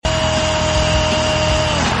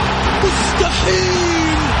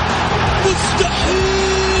مستحيل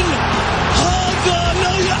مستحيل، هذا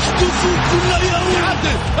لا يحدث كل يوم.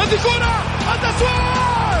 هذه كرة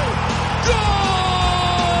التسويق، جول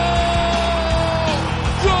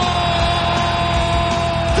جول،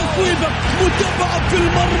 تسويبة متابعة في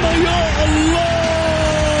المرمى، يا الله.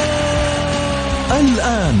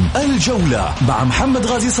 الآن الجولة مع محمد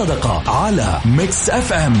غازي صدقة على ميكس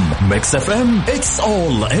اف ام. ميكس اف ام it's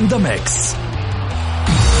all in the mix.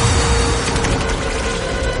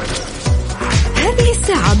 هذه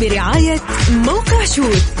الساعة برعاية موقع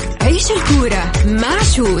شوت. عيش الكورة مع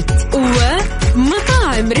شوت،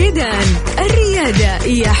 ومطاعم ريدان الريادة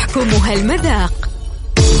يحكمها المذاق.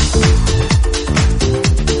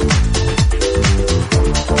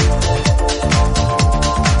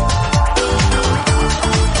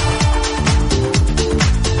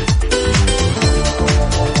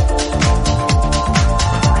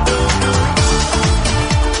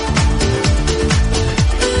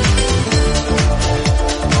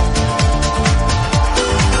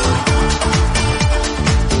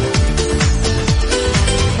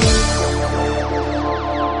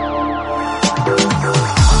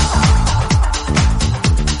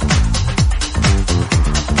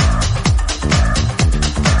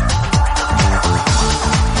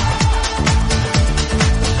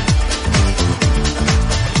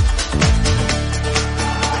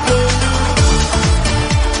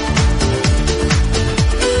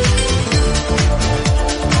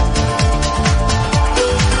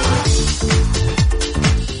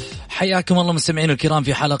 حياكم الله مستمعين الكرام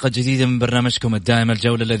في حلقة جديدة من برنامجكم الدائم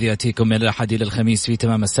الجولة، الذي يأتيكم من الأحد إلى الخميس في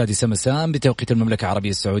تمام 6 مساء بتوقيت المملكة العربية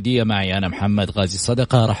السعودية. معي أنا محمد غازي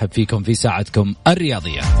صدقة، رحب فيكم في ساعتكم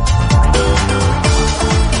الرياضية.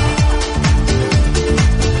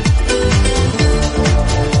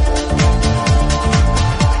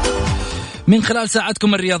 من خلال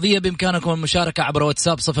ساعتكم الرياضية بإمكانكم المشاركة عبر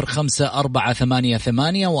واتساب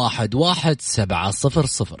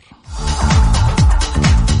 0548811700.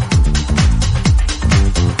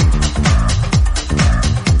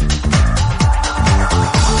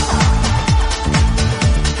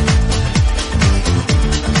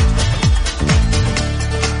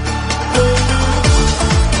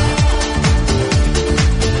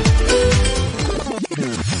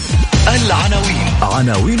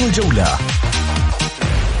 عناوين الجولة.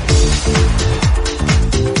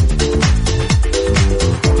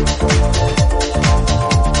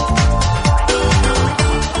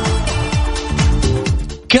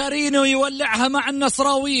 كارينو يولعها مع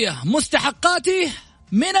النصراوية، مستحقاته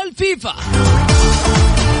من الفيفا.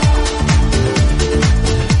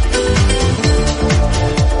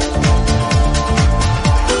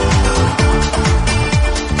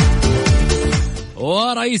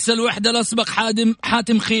 ورئيس الوحدة الأسبق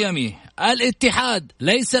حاتم خيامي، الاتحاد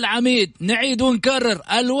ليس العميد، نعيد ونكرر،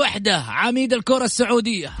 الوحدة عميد الكرة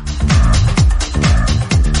السعودية.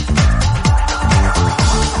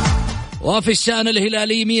 وفي الشأن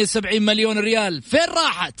الهلالي 170 مليون ريال فين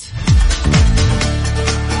راحت؟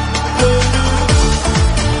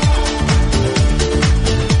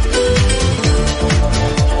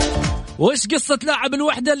 وإيش قصة لاعب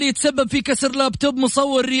الوحدة اللي يتسبب في كسر لابتوب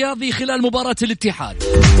مصور رياضي خلال مباراة الاتحاد؟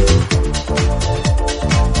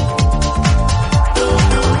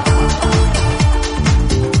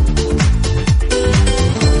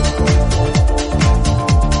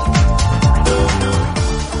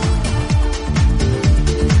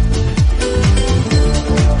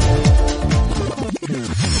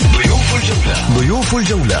 ضيوف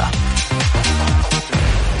الجولة.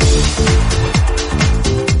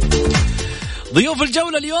 ضيوف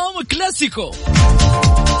الجولة اليوم كلاسيكو.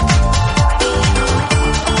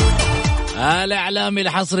 الإعلامي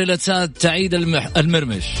الحصري للأستاذ سعيد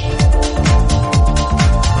المرمش،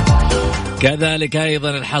 كذلك أيضا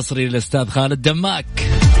الحصري للأستاذ خالد دماك.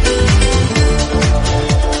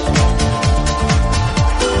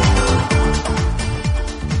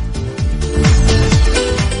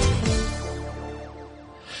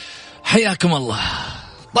 حياكم الله.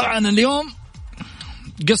 طبعا اليوم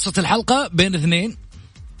قصة الحلقة بين اثنين.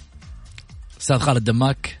 أستاذ خالد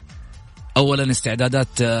دماك، أولا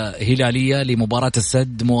استعدادات هلالية لمباراة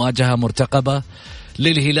السد، مواجهة مرتقبة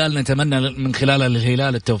للهلال، نتمنى من خلالها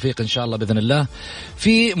للهلال التوفيق إن شاء الله بإذن الله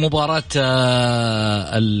في مباراة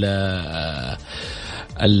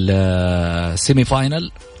السيمي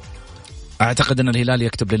فاينل. أعتقد أن الهلال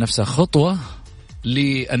يكتب لنفسه خطوة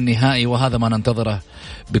للنهائي، وهذا ما ننتظره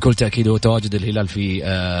بكل تأكيد، هو تواجد الهلال في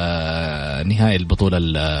نهائي البطولة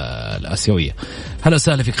الآسيوية. هلا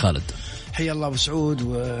وسهلا فيك خالد. حيا الله أبو سعود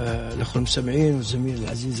والأخوة المستمعين والزميل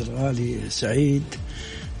العزيز الغالي سعيد.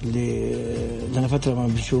 اللي لنا فترة ما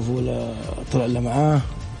بنشوفه ولا طلع له معاه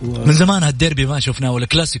من زمان هالديربي ما شفناه ولا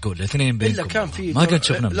كلاسيكو الاثنين بينكم. إلا كان في ما قد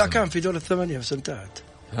شفنا. لا كان في دور الثمانية بس انتهت.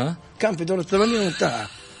 ها؟ كان في دور الثمانية وانتهى.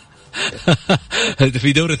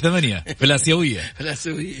 في دور الثمانية في الآسيوية. في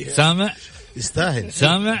الآسيوية. سامع؟ يستاهل.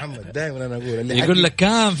 سامع؟ محمد دائما أنا أقول اللي يقول لك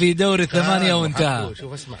كان في دور الثمانية وانتهى.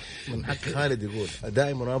 شوف اسمع من حق خالد يقول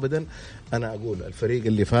دائما وابدا أنا أقول الفريق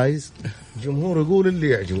اللي فايز جمهور يقول اللي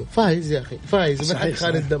يعجبه فايز يا أخي فايز. من حق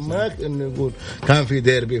خالد دماك إنه يقول كان في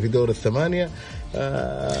ديربي في دور الثمانية.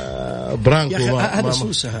 برانكو هذا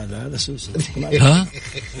سوسة هذا سوسة. ها؟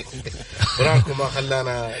 برانكو ما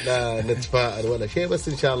خلانا لا نتفائل ولا شيء بس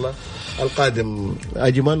إن شاء الله القادم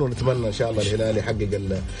أجمل ونتمنى إن شاء الله الهلال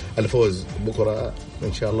يحقق الفوز بكرة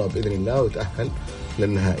إن شاء الله بإذن الله ويتأهل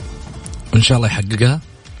للنهائي إن شاء الله يحققها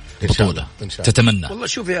بطولة تتمنى. والله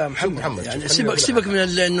شوف يا محمد يعني سيبك من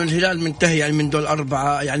إنه الهلال منتهي يعني من دول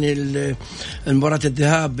 4 يعني المباراة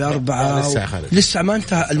الذهاب ب4 لسه ما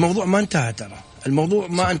انتهى الموضوع. ما انتهى ترى الموضوع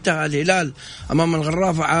ما انتهى. الهلال أمام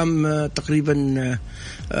الغرافة عام تقريبا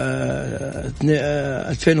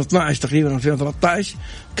 2012 تقريبا 2013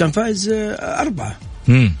 كان فائز 4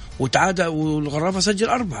 وتعادل والغرافة سجل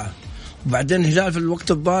 4 وبعدين الهلال في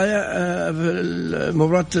الوقت الضايع في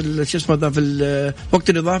المباراة شو اسمه ذا في الوقت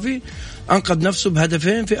الإضافي أنقذ نفسه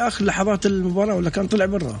بهدفين في آخر لحظات المباراة ولا كان طلع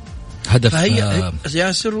برا هدف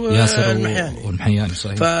ياسر والمحياني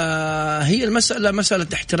صحيح. فهي المسألة مسألة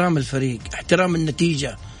احترام الفريق احترام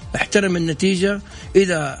النتيجة. احترم النتيجة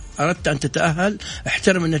إذا أردت أن تتأهل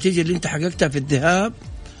احترم النتيجة اللي انت حققتها في الذهاب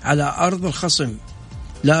على أرض الخصم.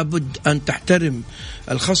 لابد أن تحترم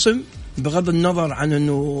الخصم بغض النظر عن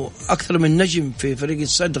أنه أكثر من نجم في فريق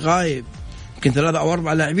السد غايب يمكن 3 أو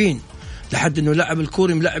 4 لاعبين لحد أنه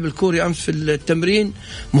لعب الكوري أمس في التمرين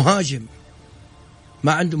مهاجم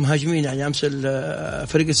ما عنده مهاجمين يعني أمس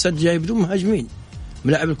فريق السد جاي بدون مهاجمين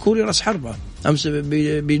ملاعب الكوري رأس حربة أمس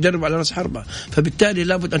بيدرب على رأس حربة. فبالتالي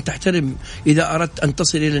لابد أن تحترم إذا أردت أن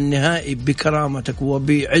تصل إلى النهائي بكرامتك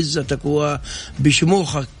وبعزتك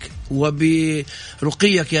وبشموخك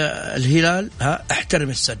وبرقيك يا الهلال احترم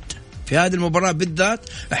السد في هذه المباراة بالذات.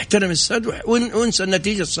 احترم السد وانسى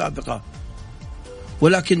النتيجة السابقة.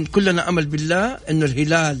 ولكن كلنا أمل بالله أن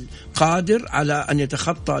الهلال قادر على أن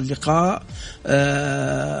يتخطى اللقاء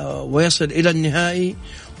ويصل إلى النهائي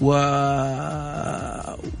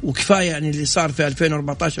وكفاية يعني اللي صار في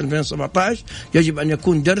 2014-2017 يجب أن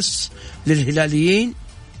يكون درس للهلاليين.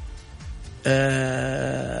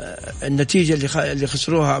 النتيجة اللي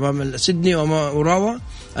خسروها أمام سيدني وراوا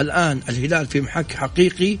الآن الهلال في محك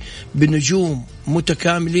حقيقي بنجوم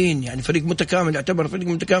متكاملين يعني فريق متكامل يعتبر فريق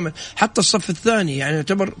متكامل حتى الصف الثاني يعني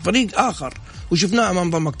يعتبر فريق آخر. وشفناه أمام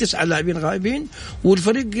ضمك 9 لاعبين غايبين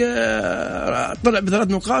والفريق طلع ب3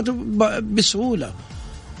 نقاط بسهولة.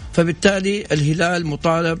 فبالتالي الهلال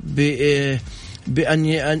مطالب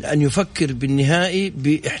بأن يفكر بالنهائي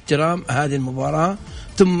باحترام هذه المباراة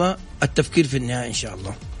ثم التفكير في النهاية إن شاء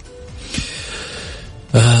الله.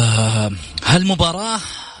 هالمباراة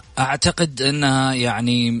أعتقد أنها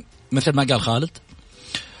يعني مثل ما قال خالد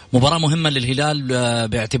مباراة مهمة للهلال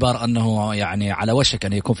باعتبار أنه يعني على وشك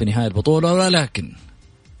أن يكون في نهاية البطولة.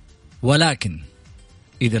 ولكن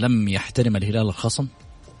إذا لم يحترم الهلال الخصم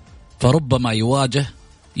فربما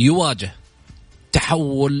يواجه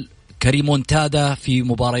تحول كريمونتادا في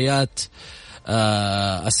مباريات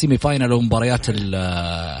السيمي فاينل ومباريات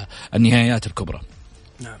النهائيات الكبرى.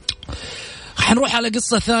 نعم. حنروح على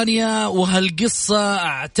قصة ثانية وهالقصة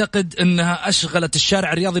أعتقد أنها أشغلت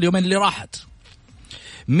الشارع الرياضي اليومين اللي راحت.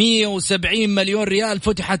 170 مليون ريال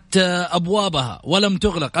فتحت أبوابها ولم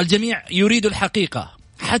تغلق. الجميع يريد الحقيقة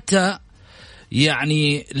حتى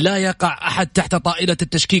يعني لا يقع أحد تحت طائلة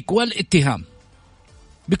التشكيك والاتهام.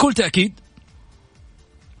 بكل تأكيد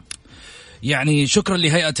يعني شكرا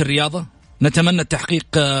لهيئة الرياضة نتمنى التحقيق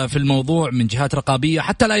في الموضوع من جهات رقابية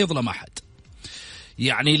حتى لا يظلم أحد.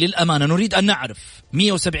 يعني للأمانة نريد أن نعرف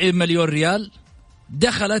 170 مليون ريال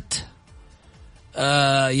دخلت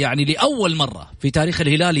يعني لأول مرة في تاريخ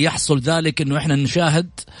الهلال يحصل ذلك أنه إحنا نشاهد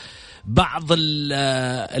بعض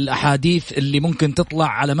الأحاديث اللي ممكن تطلع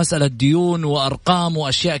على مسألة ديون وأرقام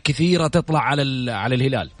وأشياء كثيرة تطلع على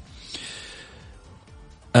الهلال.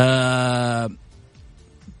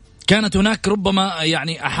 كانت هناك ربما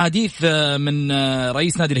يعني أحاديث من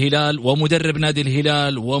رئيس نادي الهلال ومدرب نادي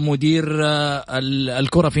الهلال ومدير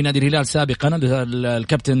الكرة في نادي الهلال سابقا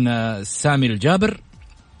الكابتن سامي الجابر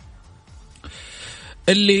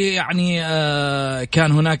اللي يعني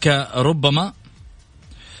كان هناك ربما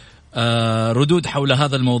ردود حول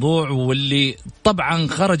هذا الموضوع واللي طبعا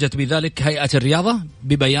خرجت بذلك هيئة الرياضة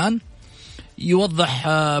ببيان يوضح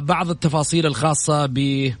بعض التفاصيل الخاصة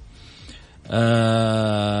ب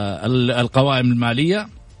القوائم المالية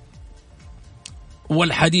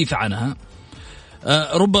والحديث عنها.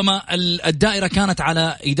 ربما الدائرة كانت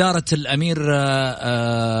على إدارة الأمير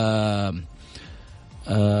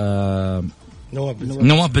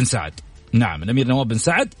نواف بن سعد. نعم، الأمير نواف بن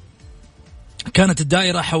سعد كانت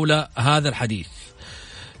الدائرة حول هذا الحديث.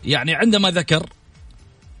 يعني عندما ذكر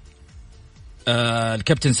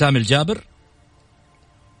الكابتن سامي الجابر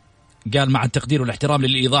قال: مع التقدير والاحترام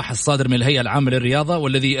للإيضاح الصادر من الهيئة العامة للرياضة،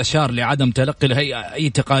 والذي أشار لعدم تلقي الهيئة أي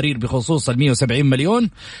تقارير بخصوص 170 مليون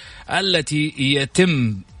التي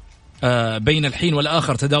يتم بين الحين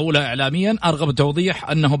والآخر تداولها إعلاميا، أرغب التوضيح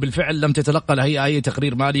أنه بالفعل لم تتلقى الهيئة أي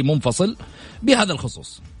تقرير مالي منفصل بهذا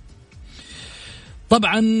الخصوص.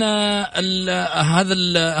 طبعا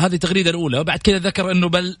هذه التغريدة الأولى. وبعد كده ذكر أنه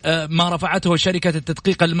بل ما رفعته شركة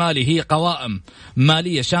التدقيق المالي هي قوائم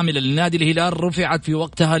مالية شاملة لنادي الهلال رفعت في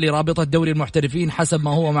وقتها لرابطة دوري المحترفين حسب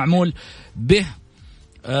ما هو معمول به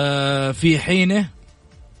في حينه،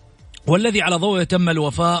 والذي على ضوءه تم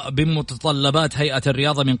الوفاء بمتطلبات هيئة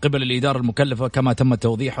الرياضة من قبل الإدارة المكلفة كما تم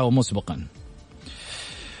توضيحه مسبقا.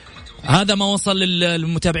 هذا ما وصل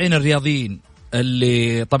للمتابعين الرياضيين،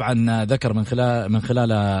 اللي طبعا ذكر من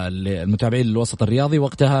خلال المتابعين للوسط الرياضي.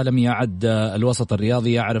 وقتها لم يعد الوسط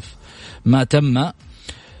الرياضي يعرف ما تم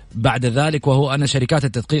بعد ذلك، وهو أن شركات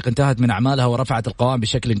التدقيق انتهت من أعمالها ورفعت القوائم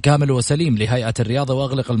بشكل كامل وسليم لهيئة الرياضة،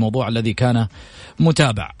 وأغلق الموضوع الذي كان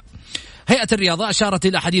متابع. هيئة الرياضة أشارت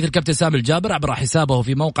إلى حديث الكابتن سامي الجابر عبر حسابه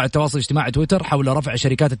في موقع التواصل الاجتماعي تويتر حول رفع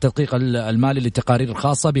شركات التدقيق المالي للتقارير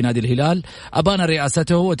الخاصة بنادي الهلال. أبان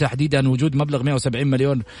رئاسته وتحديدا وجود مبلغ 170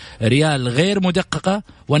 مليون ريال غير مدققة،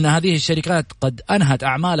 وأن هذه الشركات قد أنهت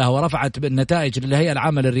أعمالها ورفعت النتائج للهيئة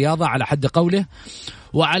العامة للرياضة على حد قوله.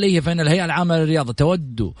 وعليه فإن الهيئة العامة للرياضة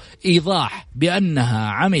تود إيضاح بأنها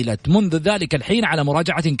عملت منذ ذلك الحين على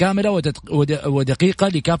مراجعة كاملة ودقيقة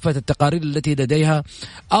لكافة التقارير التي لديها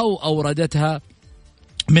أو أوردتها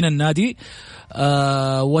من النادي.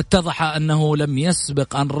 واتضح أنه لم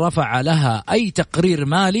يسبق أن رفع لها أي تقرير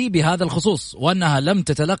مالي بهذا الخصوص، وأنها لم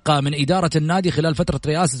تتلقى من إدارة النادي خلال فترة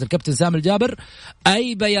رئاسة الكابتن سامي الجابر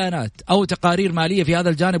أي بيانات أو تقارير مالية في هذا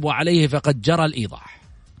الجانب، وعليه فقد جرى الإيضاح.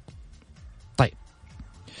 طيب،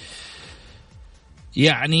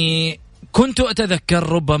 يعني كنت أتذكر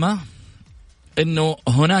ربما أنه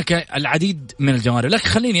هناك العديد من الجوانب، لكن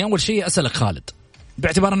خليني أول شيء أسألك خالد،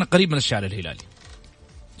 باعتبار أنك قريب من الشعر الهلالي،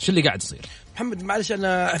 شو اللي قاعد يصير؟ محمد معلش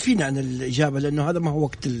أنا عفينا عن الإجابة لأنه هذا ما هو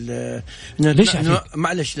وقت ليش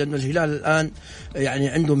معلش، لأنه الهلال الآن يعني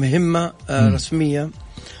عنده مهمة رسمية،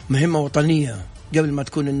 مهمة وطنية، قبل ما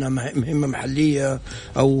تكون إنها مهمة محلية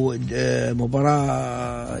أو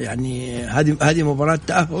مباراة. يعني هذه مباراة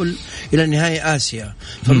تأهل إلى نهائي آسيا،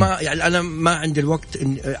 فما يعني أنا ما عندي الوقت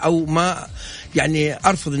أو ما يعني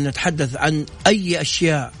أرفض أن أتحدث عن أي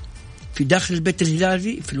أشياء في داخل البيت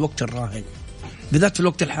الهلالي في الوقت الراهن، بالذات في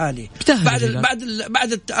الوقت الحالي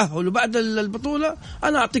بعد التأهل وبعد البطولة.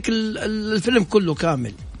 أنا أعطيك الفيلم كله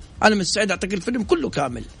كامل، أنا مستعد أعطيك الفيلم كله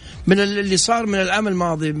كامل من اللي صار من العام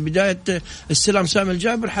الماضي، من بداية استلام سامي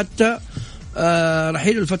الجابر حتى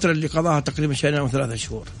رحيل الفترة اللي قضاها تقريبا شهرين أو 3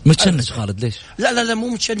 شهور. متشنج خالد ليش؟ لا مو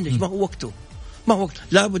متشنج، ما هو وقته، ما هو وقت.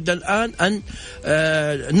 لابد الآن أن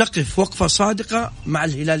نقف وقفة صادقة مع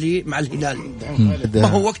الهلالي، مع الهلال. ما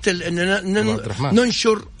هو وقت أن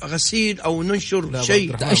ننشر غسيل أو ننشر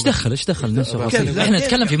شيء. إيش دخل ننشر غسيل؟ إحنا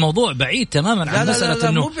نتكلم في موضوع بعيد تماما عن مسألة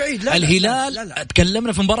إنه الهلال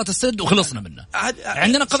تكلمنا في مباراة السد وخلصنا منه.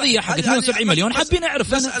 عندنا قضية حق 72 مليون حابين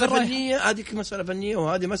نعرف. مسألة فنية، هذه مسألة فنية،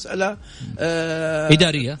 وهذه مسألة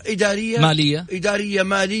إدارية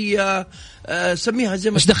مالية سميها زي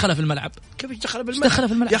ما. إيش دخلها في الملعب؟ كيف دخلها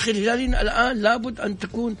في الملعب؟ يا أخي الهلاليين الآن لابد أن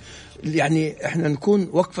تكون يعني إحنا نكون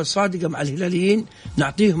وقفة صادقة مع الهلاليين،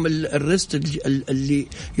 نعطيهم الريست اللي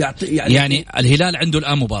يعطي يعني الهلال عنده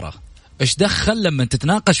الآن مباراة. إيش دخل لما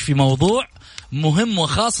تتناقش في موضوع مهم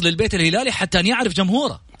وخاص للبيت الهلالي حتى أن يعرف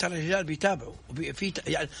جمهوره؟ ترى الهلال بيتابعوا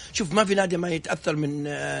يعني شوف، ما في نادي ما يتأثر من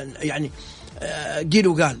يعني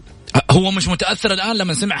قيل قال. هو مش متأثر الآن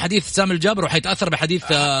لما سمع حديث سامي الجابر وحيتأثر بحديث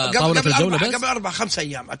طاولة الجولة بس؟ قبل 4-5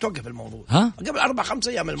 أيام أتوقف الموضوع. قبل 4-5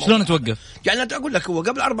 أيام الموضوع. شلون أتوقف؟ يعني أنت أقول لك هو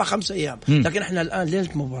قبل 4-5 أيام، لكن إحنا الآن ليلة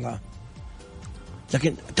مباراة،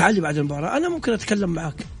 لكن تعالي بعد المباراة أنا ممكن أتكلم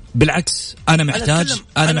معك. بالعكس أنا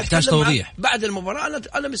محتاج توضيح بعد المباراة.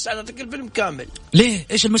 أنا مستعد أعطيك الفيلم كامل. ليه؟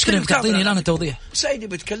 إيش المشكلة إنك تعطيني الآن التوضيح؟ سيدي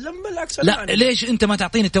بتكلم بالعكس. لا ليش أنت ما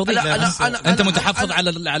تعطيني التوضيح؟ أنت متحفظ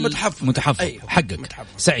على متحفظ. أيوه. حقك متحفظ.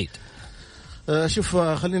 سعيد. شوف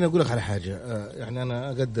خليني أقول لك على حاجة. يعني أنا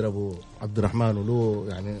أقدر أبو عبد الرحمن ولو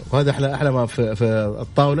يعني، وهذا أحلى ما في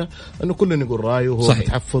الطاولة إنه كلنا يقول رأيه وهو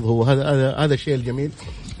متحفظ. هو هذا الشيء الجميل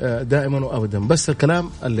دائما وابدا. بس الكلام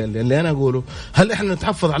اللي انا اقوله، هل احنا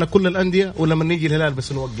نتحفظ على كل الانديه ولا من نيجي الهلال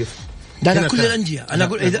بس نوقف؟ ده كل الانديه. انا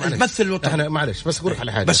اقول اذا تمثل الوطن، احنا معلش بس اقول لك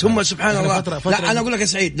على حاجه، بس هم سبحان الله فترة لا انا اقول لك يا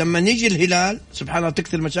سعيد، لما نيجي الهلال سبحان الله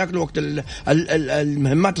تكثر مشاكله وقت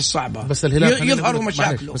المهمات الصعبه، بس الهلال يظهروا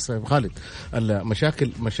مشاكله. بس خالد،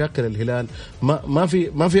 مشاكل الهلال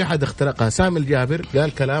ما في احد اخترقها. سامي الجابر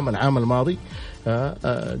قال كلام العام الماضي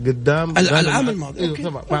قدام العام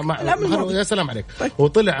الماضي يا سلام عليك. طيب.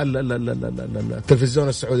 وطلع التلفزيون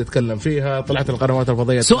السعودي يتكلم فيها، طلعت القنوات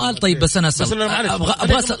الفضائيه. سؤال طيب بس انا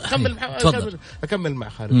اكمل مع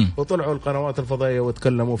خالد. وطلعوا القنوات الفضائيه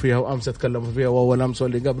وتكلموا فيها، وامس تكلموا فيها، واول امس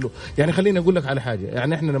واللي قبله. يعني خليني اقول لك على حاجه،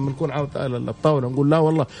 يعني احنا لما نكون على الطاوله نقول لا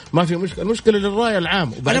والله ما في مشكله، المشكله للراي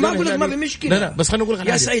العام. انا ما اقول لك ما في مشكله، لا بس خليني اقول لك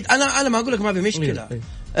يا سعيد، انا ما اقول لك ما في مشكله.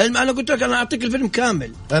 انا قلت لك انا اعطيك الفيلم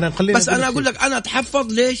كامل، بس انا اقول لك انا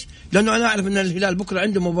اتحفظ. ليش؟ لانه انا اعرف ان الهلال بكره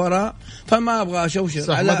عنده مباراه، فما ابغى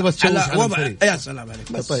اشوشر على وضع. يا سلام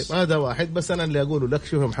عليك. بس طيب هذا واحد، بس انا اللي اقوله لك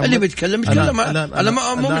شوف يا محمد، اللي بيتكلم انا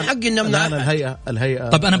مو من حقي اني امنع الهيئه.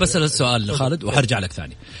 طب انا بسأل السؤال خالد وحرجع لك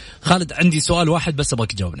ثاني. خالد عندي سؤال واحد بس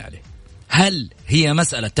ابغاك تجاوبني عليه. هل هي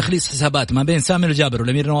مسألة تخليص حسابات ما بين سامي الجابر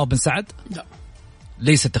والأمير نواف بن سعد؟ لا،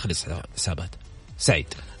 ليس تخليص حسابات. سعيد،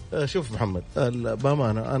 شوف محمد،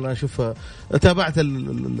 بأمانة أنا شوف تابعت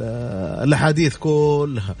الأحاديث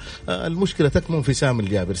كلها. المشكلة تكمن في سامي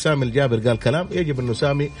الجابر. سامي الجابر قال كلام يجب أنه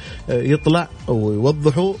سامي يطلع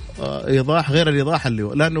ويوضحه إيضاح غير الإيضاح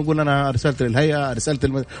لأنه يقول أنا أرسلت للهيئة،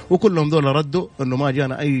 أرسلت وكلهم دول ردوا أنه ما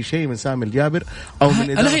جانا أي شيء من سامي الجابر أو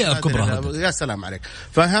من الهيئة الكبرى. يا سلام عليك.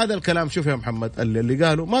 فهذا الكلام شوف يا محمد، اللي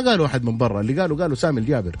قالوا ما قالوا أحد من برا، اللي قالوا سامي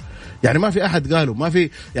الجابر. يعني ما في أحد قالوا، ما في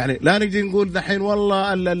يعني لا نجي نقول دحين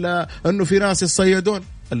والله انه في ناس يصيدون.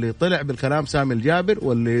 اللي طلع بالكلام سامي الجابر،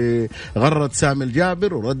 واللي غرد سامي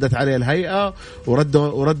الجابر وردت عليه الهيئة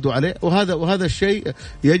وردوا عليه. وهذا الشيء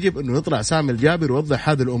يجب انه يطلع سامي الجابر ويوضح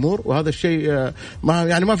هذه الامور. وهذا الشيء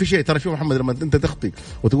ما في شيء. ترى شوف محمد، لما انت تخطي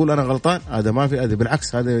وتقول انا غلطان، هذا ما في، هذا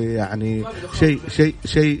بالعكس، هذا يعني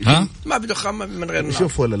شيء ما في دخان من غير نار.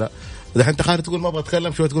 شوف ولا لا؟ إذا أنت خارج تقول ما أبغى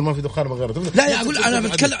أتكلم، شو تقول ما في دخان من غيره؟ لا يا أقول أنا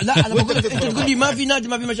بتكلم، لا أنا بقول لك أنت تقول لي ما في نادي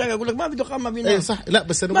ما في مشاكل، أقول لك ما في دخان ما في نار. إيه صح. لا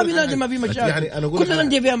بس أنا ما في نادي ما في مشاكل، يعني أنا أقول كل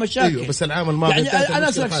الأندية فيها مشاكل. أيوه بس العام الماضي يعني أنا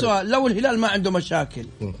أسألك سؤال، لو الهلال ما عنده مشاكل،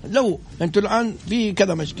 لو أنتوا الآن في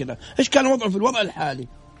كذا مشكلة، إيش كان وضعه في الوضع الحالي؟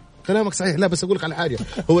 كلامك صحيح. لا بس أقول لك على حاجة،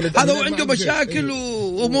 هو هذا هو عنده مشاكل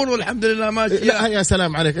وأموره الحمد لله ماشية. لا يا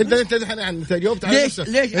سلام عليك، أنت أنت جاوبت على نفسك.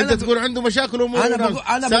 ليش أنت تقول عنده مشاكل وأموره؟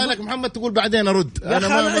 أنا سألك محمد تقول بعدين أرد.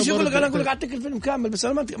 أنا إيش أقول لك؟ أنا أقول لك أعطيك الفيلم كامل، بس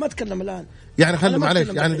أنا ما أتكلم الآن. يعني خلهم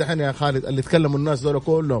عليك. يعني دحين يا خالد اللي تكلموا الناس دول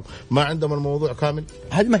كلهم ما عندهم الموضوع كامل.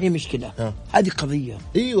 هذه ما هي مشكلة، هذه قضية.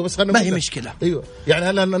 ايوه بس ما هي مشكلة. ايوه يعني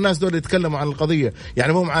هلا الناس دول يتكلموا عن القضية،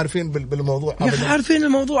 يعني مو عارفين بالموضوع. عارفين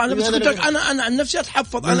الموضوع. انا بس قلت لك انا عن نفسي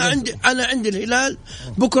اتحفظ. انا عندي الهلال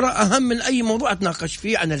بكره اهم من اي موضوع اتناقش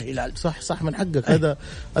فيه عن الهلال. صح من حقك. هذا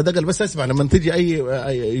قال. بس اسمع، لما تجي اي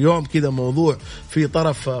يوم كذا موضوع في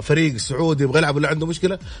طرف فريق سعودي يبغى يلعب ولا عنده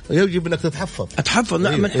مشكلة، يجب انك اتحفظ.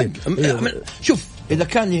 نعم من حق. شوف اذا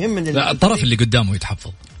كان يهمني الطرف اللي قدامه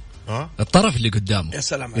يتحفظ. الطرف اللي قدامه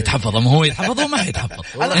يتحفظ، ما هو يتحفظ وما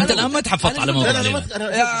يتحفظ. انت الان ما تحفظت على موضوع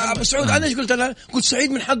يا ابو سعود. انا ايش قلت؟ انا قلت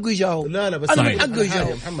سعيد من حقه يجاوب. لا بس انا من حقه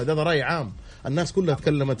يجاوب. محمد هذا راي عام، الناس كلها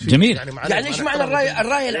تكلمت فيه. جميل. يعني ايش معنى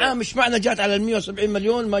الراي العام؟ ايش معنى جات على 170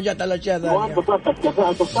 مليون ما جات على اشياء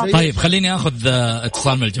ثانيه؟ طيب خليني اخذ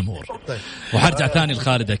اتصال من الجمهور. وحرجع ثاني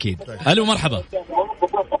لخالد اكيد. الو مرحبا.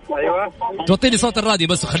 ايوه توطي لي صوت الراديو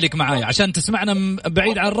بس وخليك معايا عشان تسمعنا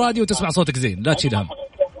بعيد عن الراديو وتسمع صوتك زين، لا تشيل هم.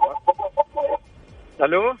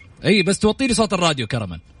 الو اي بس توطي لي صوت الراديو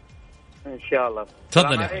كرما ان شاء الله. تفضل.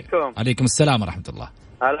 السلام عليكم. عليكم السلام ورحمه الله.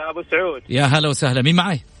 هلا ابو سعود. يا هلا وسهلا. مين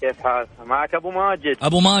معي؟ كيف حالك؟ معك ابو ماجد.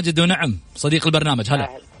 ابو ماجد، ونعم صديق البرنامج. هلا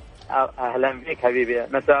اهلا بك حبيبي،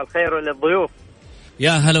 مساء الخير للضيوف.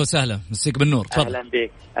 يا هلا وسهلا، مسيك بالنور. تفضل. اهلا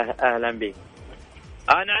بك. اهلا بك.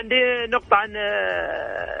 انا عندي نقطه عن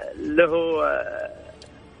اللي هو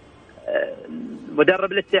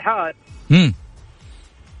مدرب الاتحاد.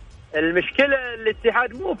 المشكلة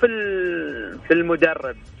الاتحاد مو في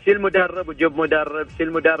المدرب. شيل المدرب وجيب مدرب، شيل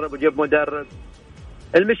المدرب وجيب مدرب.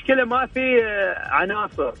 المشكلة ما في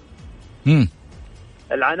عناصر.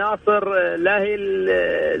 العناصر لا هي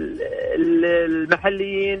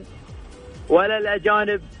المحليين ولا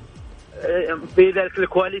الأجانب في ذلك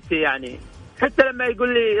الكواليتي. يعني حتى لما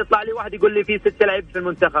يقول لي يطلع لي واحد يقول لي في 6 لاعب في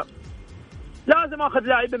المنتخب، لازم أخذ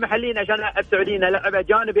لاعب محليين عشان ألعب سعوديين ألعب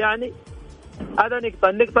أجانب. يعني هذا نقطة.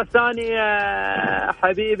 النقطة الثانية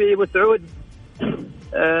حبيبي أبو سعود،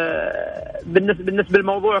 بالنسبة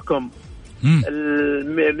لموضوعكم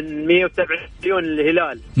من 170 مليون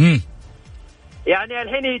الهلال، يعني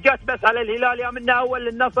الحين جات بس على الهلال يا من أول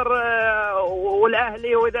النصر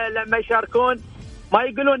والأهلي، وإذا لما يشاركون ما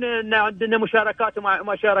يقولون إن عندنا مشاركات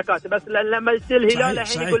ومشاركات، بس لما يصير الهلال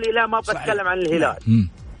الحين يقول لي لا ما أبغى أتكلم عن الهلال.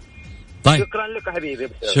 طيب شكرا لك حبيبي.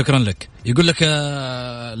 شكرا لك. يقول لك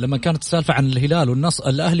لما كانت السالفة عن الهلال والنصر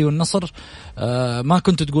الأهلي والنصر ما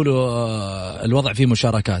كنت تقولوا الوضع فيه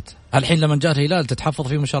مشاركات، الحين لما جاء الهلال تتحفظ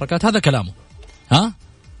فيه مشاركات، هذا كلامه. ها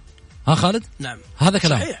خالد؟ نعم هذا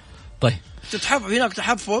كلامه. صحيح. طيب تتحفظ هناك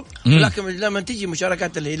تحفظ، لكن لما تيجي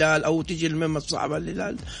مشاركات الهلال أو تيجي المهمة الصعبة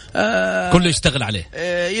الهلال كله يشتغل عليه،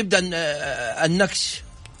 يبدأ النكش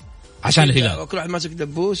عشان الهلال، كل واحد ماسك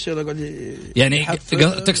دبوس يعني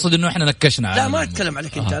تقصد انه احنا نكشنا. لا ما اتكلم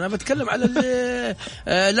عليك انت، انا بتكلم على اللي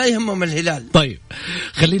لا يهمهم الهلال. طيب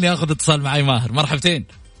خليني اخذ اتصال معي ماهر. مرحبتين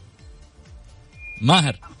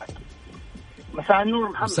ماهر. مساء النور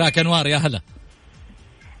محمد. مساك انوار، يا هلا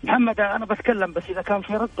محمد. انا بتكلم بس اذا كان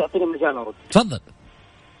في رد اعطيني مجال ارد. تفضل.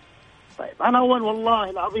 طيب انا اول والله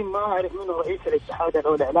العظيم ما اعرف منه رئيس الاتحاد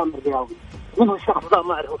او الاعلام الرياضي، منه الشخص ذا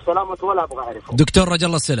ما اعرفه بسلامته ولا ابغى اعرفه. دكتور رجل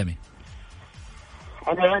الله السلمي.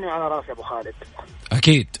 انا يعني على راسي ابو خالد.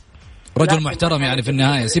 اكيد رجل محترم يعني في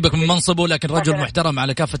النهايه، سيبك من منصبه لكن رجل محترم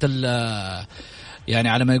على كافه يعني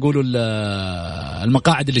على ما يقولوا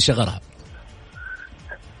المقاعد اللي شغلها.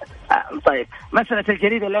 طيب مسألة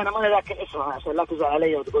الجريدة اللي أنا ما ذاكر اسمها عشان لا تزعل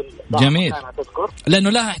علي وتقول جميل، لأنه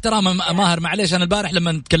لها احترام. ماهر معليش، أنا البارح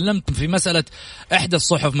لما تكلمت في مسألة إحدى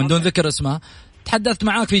الصحف من دون ذكر اسمها تحدثت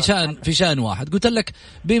معاك في شأن واحد، قلت لك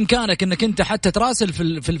بإمكانك أنك أنت حتى تراسل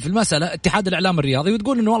في المسألة اتحاد الإعلام الرياضي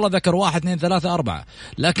وتقول إنه والله ذكر 1 2 3 4،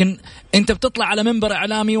 لكن أنت بتطلع على منبر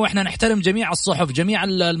إعلامي وإحنا نحترم جميع الصحف جميع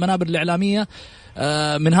المنابر الإعلامية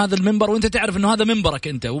من هذا المنبر، وانت تعرف انه هذا منبرك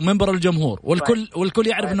انت ومنبر الجمهور، والكل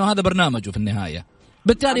يعرف انه هذا برنامجه في النهايه،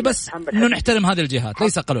 بالتالي بس انه نحترم هذه الجهات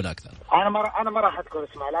ليس اقل ولا اكثر. انا ما راح اذكر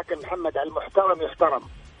اسمه، لكن محمد المحترم يحترم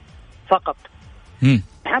فقط.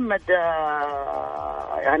 محمد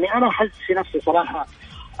يعني انا احس في نفسي صراحه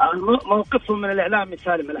موقفهم من الاعلام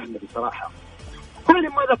سالم الاحمدي صراحه.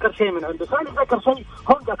 سالم ما ذكر شيء من عنده، سالم ذكر شيء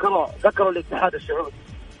هم ذكروا الاتحاد السعودي،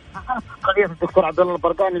 قضية الدكتور عبد الله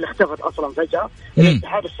البرقاني اللي اختفت أصلا فجأة.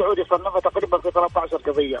 الاتحاد السعودي صنفها تقريبا في 13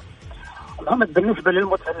 قضية. محمد بالنسبة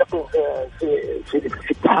للمتعلقين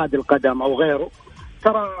في اتحاد القدم أو غيره،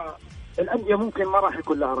 ترى الأندية ممكن ما راح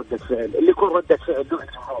يكون لها ردة فعل، اللي يكون ردة فعل له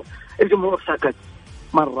الجمهور سكت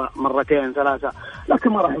مرة مرتين 3، لكن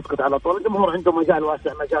ما راح يسكت على طول. الجمهور عنده مجال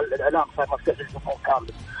واسع، مجال الإعلام صار مفتوح للجمهور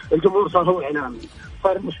كامل. الجمهور صار هو إعلامي،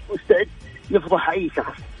 صار مستعد يفضح أي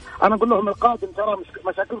شخص. أنا أقول لهم القادم ترى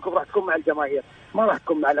مشاكلكم راح تكون مع الجماهير، ما راح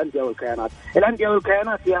تكون مع الأندية والكيانات. الأندية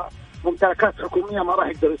والكيانات هي ممتلكات حكومية ما راح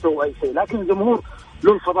يقدروا يسووا أي شيء، لكن الجمهور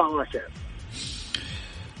له الفضاء واسع.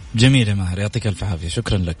 جميل يا ماهر، يعطيك الف عافية،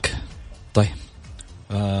 شكرا لك. طيب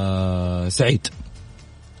سعيد.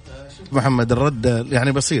 محمد الرد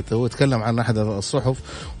يعني بسيط، هو يتكلم عن أحد الصحف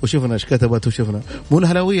وشفنا ايش كتبت، وشفنا مو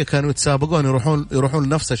الهلاوية كانوا يتسابقون يروحون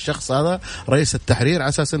لنفس الشخص هذا رئيس التحرير على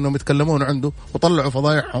أساس أنهم يتكلمون عنده وطلعوا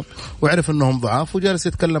فضايحهم وعرف أنهم ضعاف وجالس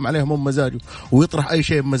يتكلم عليهم بمزاجه ويطرح أي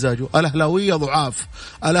شيء بمزاجه. الأهلاوية ضعاف،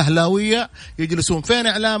 الأهلاوية يجلسون فين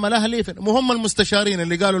إعلام الأهلي؟ فين؟ مو هم المستشارين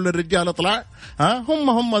اللي قالوا للرجال اطلع؟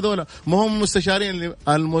 هم ذولا، مو هم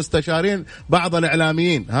المستشارين بعض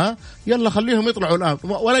الإعلاميين. يلا خليهم يطلعوا الآن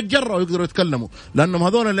ولا تجرؤوا يقدروا يتكلموا، لأنهم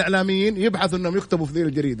هذول الإعلاميين يبحثوا أنهم يكتبوا في ذي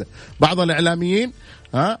الجريدة. بعض الإعلاميين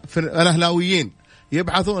في الأهلاويين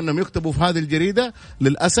يبحثوا أنهم يكتبوا في هذه الجريدة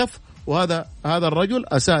للأسف. وهذا الرجل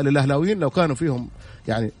أساء للأهلاويين. لو كانوا فيهم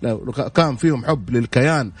يعني لو كان فيهم حب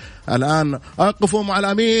للكيان الآن أقفوا مع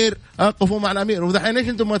الأمير، أقفوا مع الأمير. وذحين إيش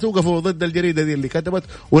أنتم ما توقفوا ضد الجريدة دي اللي كتبت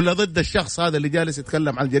ولا ضد الشخص هذا اللي جالس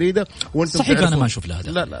يتكلم عن الجريدة وأنتم صحيح أنا ما أشوف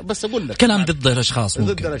هذا. لا بس أقول لك كلام ضد الأشخاص،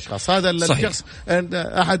 ضد الأشخاص. هذا الشخص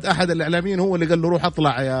أحد الإعلاميين هو اللي قال له روح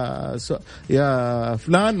أطلع يا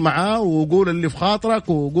فلان معاه وقول اللي في خاطرك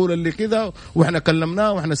وقول اللي كذا، وإحنا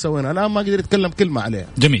كلمناه وإحنا سوينا. الآن ما قدر يتكلم كلمة عليها.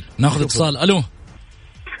 جميل، ناخذ اتصال. ألو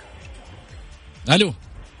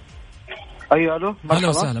أيوة ألو، هلا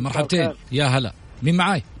وسهلا، مرحبتين، يا هلا، مين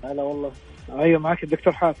معاي؟ هلا والله. أيوة معك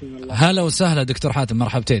الدكتور حاتم. الله. هلا وسهلا دكتور حاتم،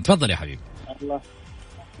 مرحبتين، تفضل يا حبيبي. الله.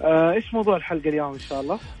 إيش موضوع الحلقة اليوم إن شاء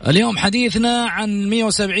الله؟ اليوم حديثنا عن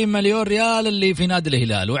 170 مليون ريال اللي في نادي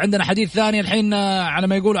الهلال، وعندنا حديث ثاني الحين على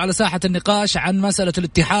ما يقولوا على ساحة النقاش عن مسألة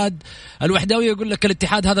الاتحاد الوحدوي. يقول لك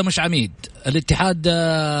الاتحاد هذا مش عميد، الاتحاد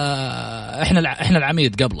احنا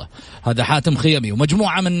العميد قبله. هذا حاتم خيمي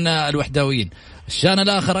ومجموعة من الوحدويين. الشان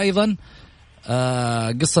الآخر أيضا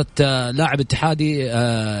قصة لاعب اتحادي،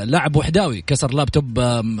 لاعب وحداوي كسر لابتوب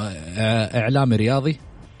إعلامي رياضي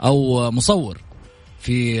أو مصور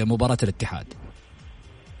في مباراة الاتحاد.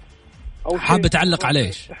 حاب تعلق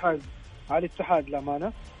عليه؟ على الاتحاد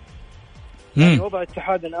الأمانة. يعني وضع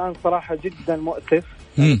الاتحاد الآن صراحة جدا مؤسف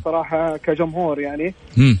يعني صراحة كجمهور يعني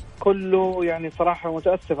كله يعني صراحة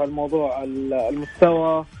متأسف على الموضوع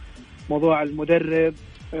المستوى موضوع المدرب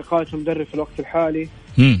إقالة المدرب في الوقت الحالي.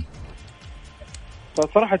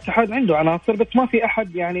 فصراحة الاتحاد عنده عناصر بس ما في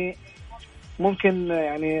أحد يعني ممكن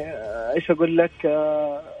يعني إيش أقول لك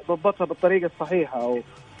ضبطها بالطريقة الصحيحة أو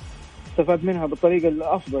استفاد منها بالطريقة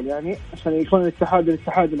الأفضل يعني عشان يكون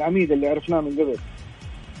الاتحاد العميد اللي عرفناه من قبل.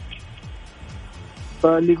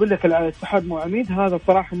 فاللي يقول لك الاتحاد مو عميد هذا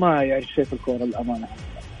صراحة ما يعرف شيء في الكورة الأمانة.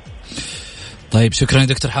 طيب شكرا يا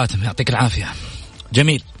دكتور حاتم يعطيك العافية.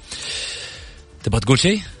 جميل تبغى تقول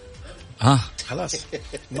شيء؟ خلاص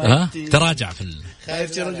تراجع في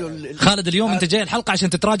خالد اليوم انت جاي الحلقة عشان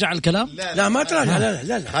تتراجع الكلام؟ لا ما تراجع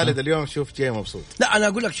لا خالد اليوم شوف جاي مبسوط. لا انا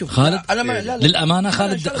اقول لك شوف خالد أنا للأمانة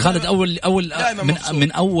خالد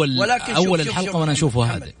من اول الحلقة وانا اشوفه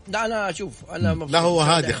هذا. لا انا اشوف انا لا هو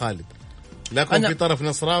هادي خالد لكن في طرف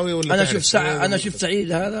نصراوي ولا انا شوف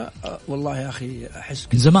سعيد هذا والله يا اخي احس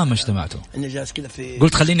من زمان ما اجتمعتوا. اني جالس كذا في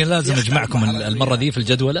قلت خليني لازم اجمعكم المره ذي في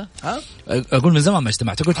الجدوله. اقول من زمان ما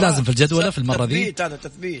اجتمعتوا قلت لازم في الجدوله في المره ذي هذا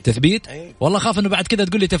تثبيت والله خاف انه بعد كذا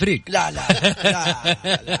تقول لي تفريق. لا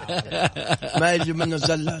ما يجي منه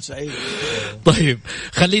زله سعيد. طيب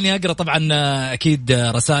خليني اقرا طبعا اكيد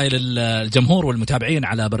رسائل الجمهور والمتابعين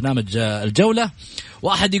على برنامج الجوله.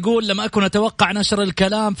 واحد يقول لم أكن أتوقع نشر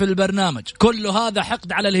الكلام في البرنامج كل هذا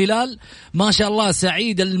حقد على الهلال ما شاء الله.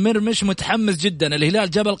 سعيد المرمش متحمس جدا الهلال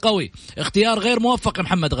جبل قوي اختيار غير موفق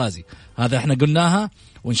محمد غازي. هذا احنا قلناها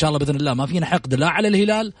وإن شاء الله بإذن الله ما فينا حقد لا على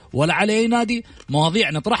الهلال ولا على أي نادي.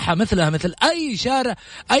 مواضيع نطرحها مثلها مثل أي شارع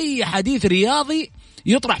أي حديث رياضي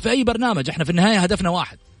يطرح في أي برنامج. احنا في النهاية هدفنا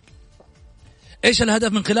واحد. إيش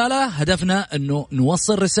الهدف من خلاله؟ هدفنا أنه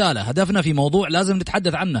نوصل رسالة. هدفنا في موضوع لازم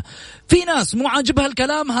نتحدث عنه. في ناس مو عاجبها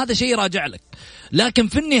الكلام هذا شيء راجع لك. لكن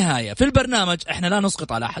في النهاية في البرنامج احنا لا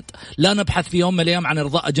نسقط على أحد لا نبحث في يوم من الأيام عن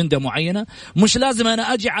إرضاء أجندة معينة. مش لازم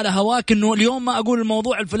أنا أجي على هواك أنه اليوم ما أقول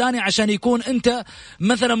الموضوع الفلاني عشان يكون أنت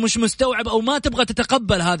مثلا مش مستوعب أو ما تبغى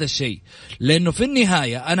تتقبل هذا الشيء. لأنه في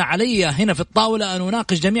النهاية أنا علي هنا في الطاولة أن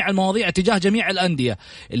أناقش جميع المواضيع تجاه جميع الأندية.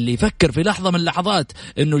 اللي يفكر في لحظة من اللحظات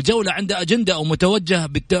أنه الجولة عنده أجندة أو متوجه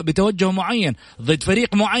بتوجه معين ضد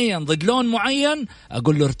فريق معين ضد لون معين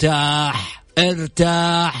أقول له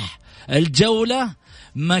ارتاح. الجولة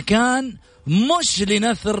مكان مش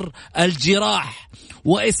لنثر الجراح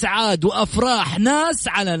وإسعاد وأفراح ناس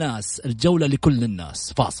على ناس. الجولة لكل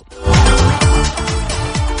الناس. فاصل.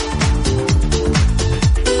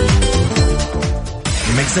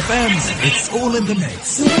 ميكس اف ام it's all in the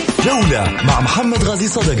mix. جولة مع محمد غازي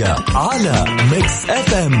صدقة على ميكس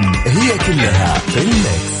اف ام هي كلها في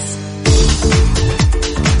الميكس.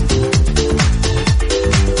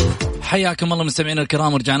 حياكم الله مستمعينا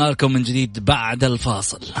الكرام ورجعنا لكم من جديد بعد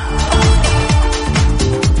الفاصل.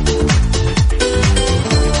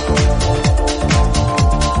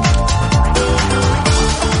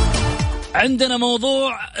 عندنا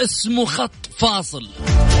موضوع اسمه خط فاصل.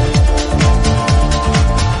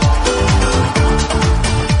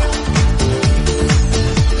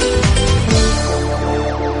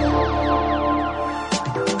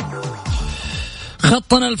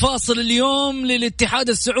 خطنا الفاصل اليوم للاتحاد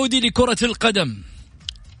السعودي لكرة القدم.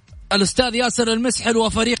 الأستاذ ياسر المسحل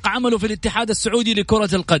وفريق عمله في الاتحاد السعودي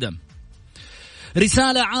لكرة القدم.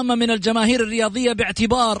 رسالة عامة من الجماهير الرياضية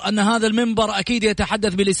باعتبار أن هذا المنبر أكيد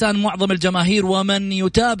يتحدث بلسان معظم الجماهير ومن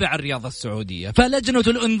يتابع الرياضة السعودية. فلجنة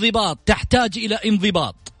الانضباط تحتاج إلى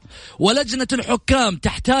انضباط ولجنة الحكام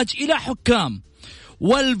تحتاج إلى حكام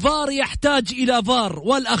والفار يحتاج إلى فار.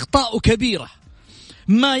 والأخطاء كبيرة.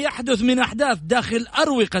 ما يحدث من أحداث داخل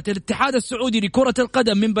أروقة الاتحاد السعودي لكرة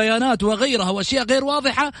القدم من بيانات وغيرها وأشياء غير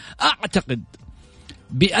واضحة أعتقد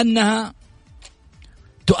بأنها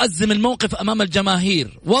تؤزم الموقف أمام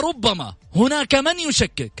الجماهير. وربما هناك من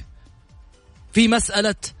يشكك في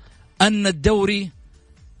مسألة أن الدوري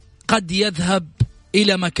قد يذهب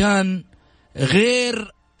إلى مكان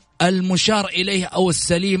غير المشار إليه أو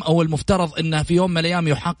السليم أو المفترض أنه في يوم من الأيام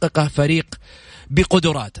يحققه فريق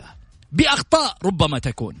بقدراته. بأخطاء ربما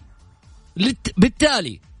تكون.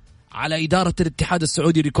 بالتالي على إدارة الاتحاد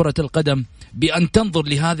السعودي لكرة القدم بأن تنظر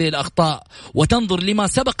لهذه الأخطاء وتنظر لما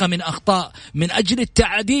سبق من أخطاء من أجل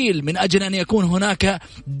التعديل من أجل أن يكون هناك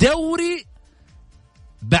دوري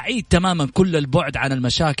بعيد تماما كل البعد عن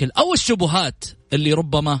المشاكل أو الشبهات اللي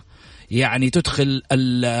ربما يعني تدخل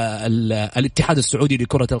الاتحاد السعودي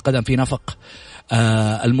لكرة القدم في نفق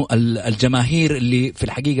الجماهير اللي في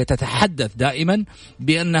الحقيقة تتحدث دائما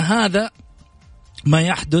بأن هذا ما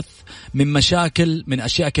يحدث من مشاكل من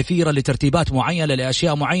أشياء كثيرة لترتيبات معينة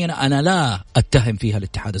لأشياء معينة، أنا لا أتهم فيها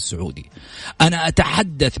الاتحاد السعودي. أنا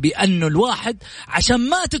أتحدث بأنه الواحد عشان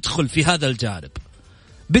ما تدخل في هذا الجانب.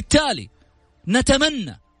 بالتالي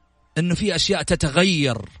نتمنى أنه في أشياء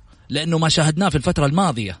تتغير، لأنه ما شاهدناه في الفترة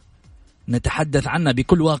الماضية نتحدث عنها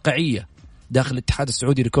بكل واقعية داخل الاتحاد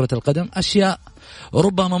السعودي لكرة القدم، أشياء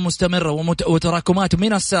ربما مستمرة وتراكمات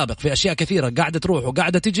من السابق في أشياء كثيرة قاعدة تروح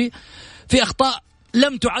وقاعدة تجي، في أخطاء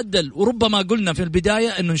لم تعدل. وربما قلنا في البداية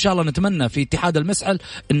أنه إن شاء الله نتمنى في اتحاد المسعل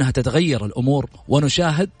أنها تتغير الأمور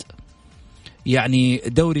ونشاهد يعني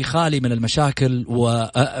دوري خالي من المشاكل،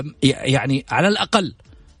 ويعني على الأقل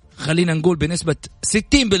خلينا نقول بنسبة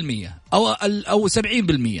 60% أو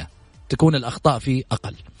 70% تكون الأخطاء فيه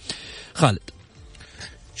أقل. خالد،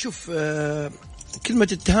 شوف كلمة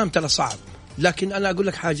اتهام ترى صعب، لكن أنا أقول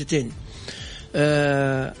لك حاجتين.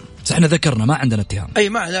 احنا ذكرنا ما عندنا اتهام. أي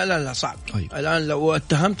ما لا صعب. أيوة. الآن لو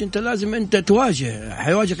اتهمت أنت لازم أنت تواجه،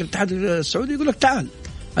 حيواجهك الاتحاد السعودي يقول لك تعال.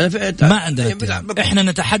 ما عندنا اتهام. احنا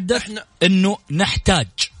نتحدث إنه نحتاج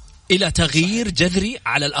إلى تغيير جذري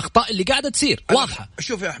على الأخطاء اللي قاعدة تصير واضحة.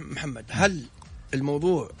 شوف يا محمد، هل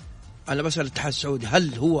الموضوع، أنا بسأل الاتحاد السعودي،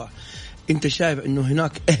 هل هو أنت شايف إنه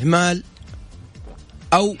هناك إهمال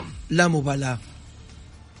أو لا مبالاة؟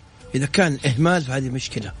 إذا كان إهمال فهذه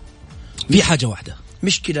مشكلة. في حاجة واحدة،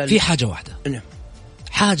 مشكلة في حاجة واحدة. نعم.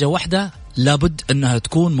 حاجة واحدة لابد أنها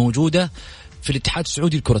تكون موجودة في الاتحاد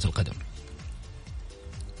السعودي لكرة القدم،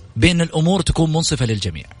 بأن الأمور تكون منصفة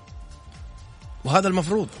للجميع، وهذا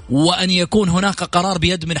المفروض، وأن يكون هناك قرار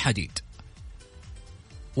بيد من حديد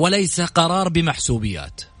وليس قرار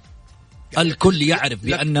بمحسوبيات. الكل يعرف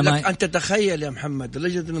بأن ما أنت تخيل يا محمد،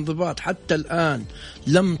 لجنة الانضباط حتى الآن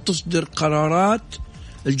لم تصدر قرارات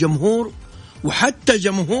الجمهور، وحتى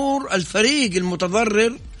جمهور الفريق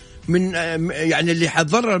المتضرر من يعني اللي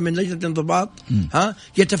حتضرر من لجنة الانضباط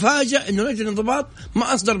يتفاجأ إنه لجنة الانضباط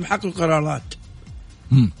ما أصدر بحق القرارات،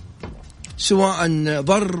 سواء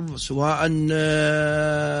ضرب، سواء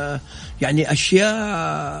يعني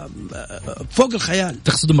أشياء فوق الخيال.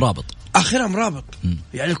 تقصد مرابط؟ آخرها مرابط.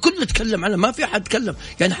 يعني الكل يتكلم عنها، ما في أحد يتكلم،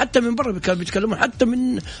 يعني حتى من برا كانوا بيتكلمون،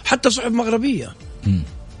 حتى صحف مغربية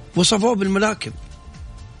وصفوه بالملاكم.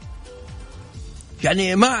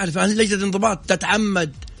 يعني ما أعرف هل لجنة الانضباط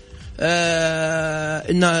تتعمد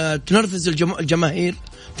إنها تنرفز الجماهير،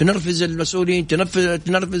 تنرفز المسؤولين،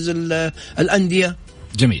 تنرفز الأندية.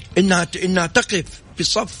 جميل. إنها تقف في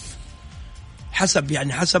الصف حسب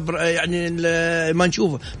يعني ما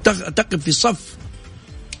نشوفه، تقف في الصف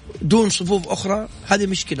دون صفوف أخرى. هذه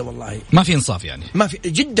مشكلة والله، ما في إنصاف، يعني ما في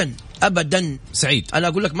جدا أبدا. سعيد، أنا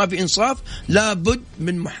أقول لك ما في إنصاف، لابد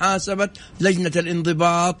من محاسبة لجنة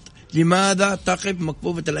الانضباط. لماذا تقف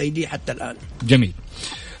مكفوفة الأيدي حتى الآن؟ جميل.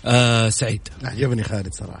 سعيد، أعجبني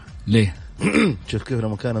خالد صراحة. ليه؟ شوف كيف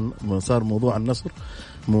لما كان صار موضوع النصر،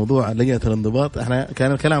 موضوع لجنة الانضباط، احنا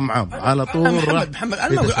كان الكلام معاه على طول. محمد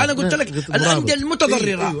انا قلت لك الانديه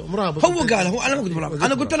المتضرره. هو قال، هو انا ما قلت مرابط،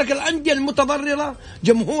 انا قلت لك الانديه المتضرره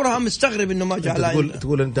جمهورها مستغرب انه ما جاء.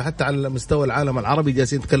 تقول انت حتى على مستوى العالم العربي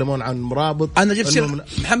جالسين يتكلمون عن مرابط. انا جبت سير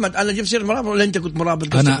محمد، انا جبت سير مرابط ولا انت قلت مرابط؟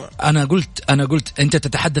 انا قلت انت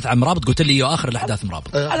تتحدث عن مرابط، قلت لي اخر الاحداث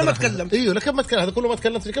مرابط. انا ما اتكلم. ايوه لكن ما اتكلم، هذا كله ما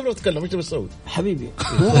تكلمت. كيف لو تتكلم ايش بتسوي حبيبي؟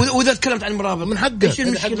 واذا تكلمت عن مرابط من حقك، ايش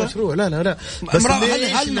المشكله؟ مشروع. لا بس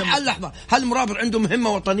لحظه، هل مرابط عنده مهمة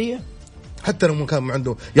وطنية؟ حتى لو كان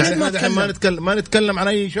عنده، يعني هذا ما نتكلم عن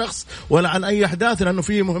أي شخص ولا عن أي أحداث، لأنه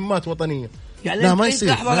فيه مهمات وطنية. يعني لا ما يصير.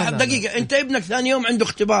 لحظة دقيقة، أنت ابنك ثاني يوم عنده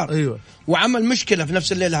اختبار. أيوة. وعمل مشكلة في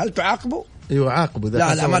نفس الليلة، هل تعاقبه؟ ايوه عاقبه. لا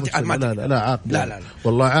عاقبه. لا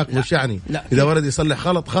والله عاقبه. وش يعني؟ اذا ولد يصلح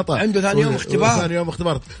خطا عنده ثاني يوم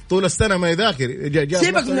اختبار، طول السنه ما يذاكر.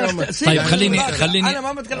 سيبك من طيب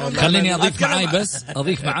خليني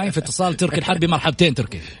اضيف معاي في اتصال تركي الحربي. مرحبتين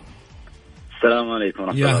تركي. السلام عليكم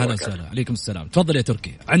ورحمة الله وبركاته. يا هلا وسهلا. عليكم السلام. تفضل يا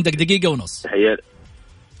تركي، عندك دقيقة ونص.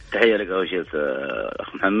 تحية لك أول شيء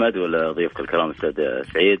أخ محمد، ولا ضيفك الكرام الأستاذ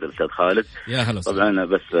سعيد والأستاذ خالد. يا هلا وسهلا. طبعا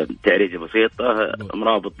بس تعريجة بسيطة،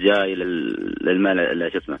 مرابط جاي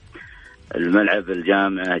الملعب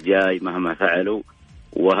الجامعة جاي مهما فعلوا،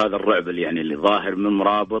 وهذا الرعب اللي ظاهر من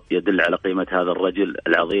مرابط يدل على قيمة هذا الرجل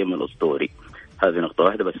العظيم الأسطوري. هذه نقطة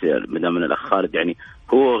واحدة بس. مدام من الأخ خالد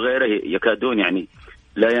هو وغيره يكادون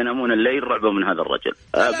لا ينامون الليل رعبا من هذا الرجل.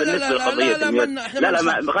 بالنسبه لقضيه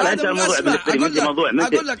لا خلينا انت الموضوع بالنسبه موضوع.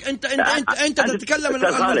 اقول لك انت تتكلم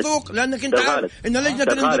الموثوق، لانك انت عارف ان لجنه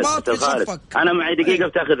الانضباط في صفك. انا معي دقيقه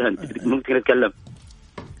بتاخذها انت، ممكن نتكلم.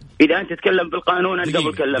 اذا انت تتكلم بالقانون انا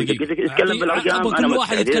قبل كلمتك، اذا تتكلم بالارقام انا كل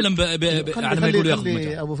واحد يتكلم على ما يقول ياخذ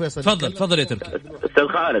ابو فيصل. تفضل يا تركي. استاذ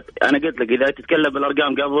خالد انا قلت لك اذا تتكلم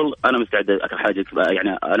بالارقام قبل انا مستعد حاجه يعني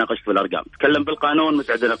اناقشك بالارقام، تتكلم بالقانون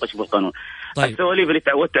مستعد اناقشك بالقانون. طيب. السواليف اللي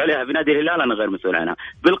تعودت عليها في نادي الهلال انا غير مسؤول عنها.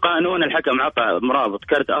 بالقانون الحكم عطى مرابط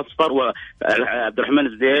كرت اصفر، وعبد الرحمن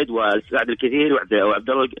الزيد وسعد الكثير وعبد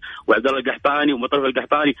الله القحطاني ومطرف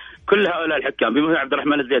القحطاني، كل هؤلاء الحكام بما عبد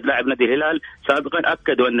الرحمن الزيد لاعب نادي الهلال سابقا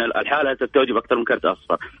اكدوا ان الحاله تستوجب اكثر من كرت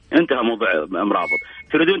اصفر. انتهى موضوع مرابط.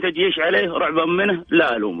 تريدون تجيش عليه رعبا منه؟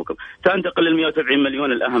 لا الومكم. تنتقل لل 170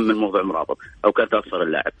 مليون الاهم من موضوع مرابط او كرت اصفر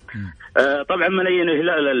اللاعب. طبعا ملايين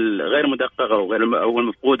الهلال غير مدققه او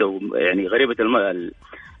المفقوده يعني غريبه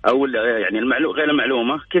او يعني غير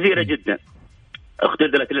المعلومه كثيره جدا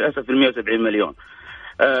اختزلت للاسف في 170 مليون.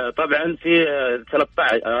 طبعا في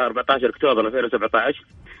 14 اكتوبر 2017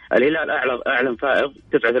 الهلال اعلن فائض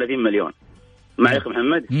 39 مليون. معي اخ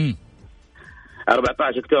محمد؟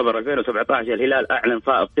 14 اكتوبر 2017 الهلال اعلن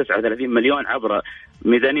فائض 39 مليون عبر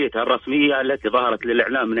ميزانيتها الرسميه التي ظهرت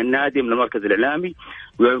للاعلام من النادي من المركز الاعلامي،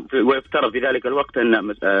 ويفترض في ذلك الوقت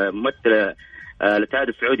ان ممثل الاتحاد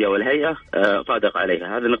السعودي والهيئه صادق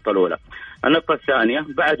عليها. هذه النقطه الاولى. النقطه الثانيه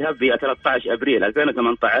بعدها في 13 ابريل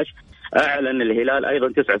 2018 اعلن الهلال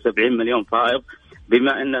ايضا 79 مليون فائض،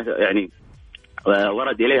 بما انه يعني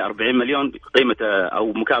ورد اليه 40 مليون قيمه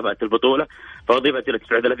او مكافاه البطوله، فاضيفت الى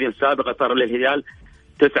 39 السابقه صار للهلال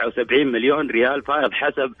 79 مليون ريال فائض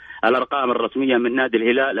حسب الارقام الرسميه من نادي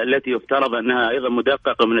الهلال التي يفترض انها ايضا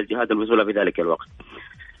مدققه من الجهات المسؤوله في ذلك الوقت.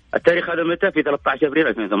 التاريخ هذا متى؟ في 13 ابريل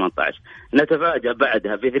 2018. نتفاجأ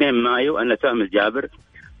بعدها في 2 مايو ان سامي الجابر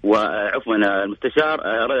وعفوا المستشار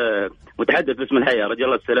متحدث باسم الهيئه رجل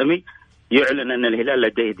الله السلمي يعلن ان الهلال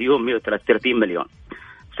لديه ديون 133 مليون.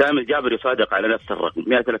 سامي الجابر يصادق على نفس الرقم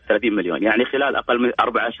 133 مليون، يعني خلال اقل من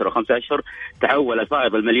 4 أشهر و 5 أشهر تحول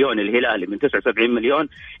الفائض المليوني الهلالي من 79 مليون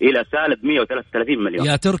الى سالب 133 مليون.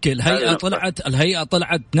 يا تركي الهيئه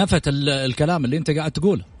طلعت نفت الكلام اللي انت قاعد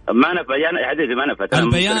تقوله. ما نفى يا عزيزي، ما نفت.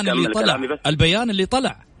 البيان اللي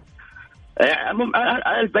طلع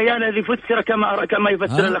البيان الذي فسر كما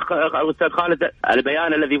يفسر الاستاذ خالد،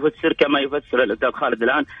 البيان الذي يفسر كما يفسر الاستاذ خالد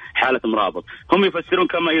الان حاله مرابط. هم يفسرون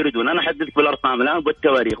كما يريدون، انا احدثك بالارقام الان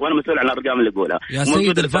بالتواريخ وانا مسؤول عن الارقام اللي اقولها يا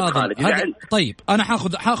سيد الفاضل. طيب انا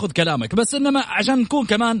حاخذ كلامك، بس انما عشان نكون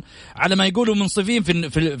كمان على ما يقولوا منصفين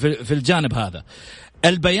في الجانب هذا.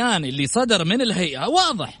 البيان اللي صدر من الهيئه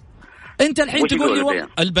واضح. انت الحين تقول لي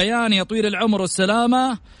البيان يا طويل العمر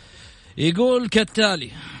والسلامه يقول كالتالي.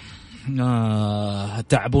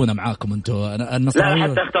 تعبونا معاكم انتم. لا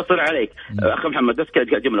حتى اختصر عليك اخ محمد، بس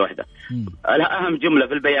جمله واحده. اهم جمله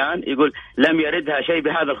في البيان يقول لم يردها شيء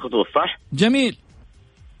بهذا الخصوص. صح؟ جميل.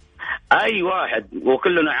 اي واحد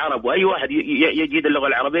وكلنا عرب، واي واحد يجيد اللغه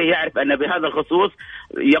العربيه يعرف ان بهذا الخصوص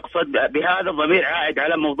يقصد بهذا الضمير عائد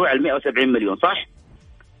على موضوع ال 170 مليون. صح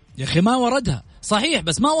يا اخي؟ ما وردها صحيح،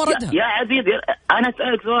 بس ما وردها يا عزيزي. أنا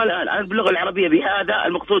أسألك سؤال الآن باللغة العربية، بهذا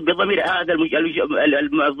المقصود بالضمير هذا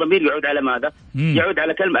الضمير يعود على ماذا؟ يعود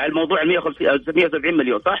على كلمة الموضوع 170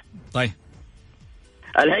 مليون. صح؟ طيب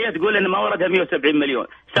الهيئة تقول إن ما وردها 170 مليون.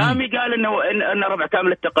 سامي قال إن ربع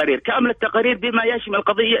كامل التقارير بما يشمل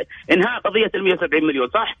قضية إنهاء قضية ال 170 مليون.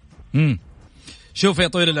 صح؟ شوف يا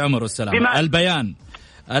طويل العمر والسلام،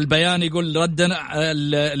 البيان يقول ردنا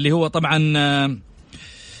اللي هو طبعا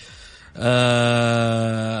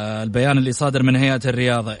البيان اللي صادر من هيئة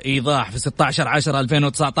الرياضة إيضاح في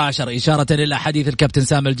 16/10/2019 إشارة إلى حديث الكابتن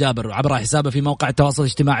سامي الجابر عبر حسابه في موقع التواصل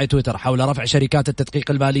الاجتماعي تويتر حول رفع شركات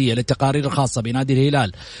التدقيق المالية للتقارير الخاصة بنادي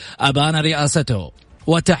الهلال أبان رئاسته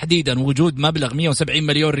وتحديدا وجود مبلغ 170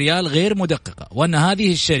 مليون ريال غير مدققة، وأن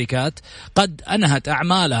هذه الشركات قد أنهت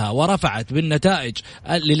أعمالها ورفعت بالنتائج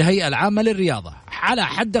للهيئة العامة للرياضة على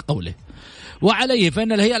حد قوله. وعليه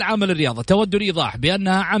فإن الهيئة العامة للرياضة تود الإيضاح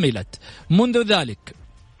بأنها عملت منذ ذلك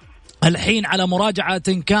الحين على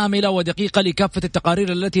مراجعة كاملة ودقيقة لكافة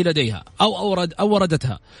التقارير التي لديها أو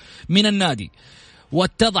وردتها من النادي،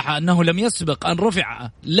 واتضح أنه لم يسبق أن رفع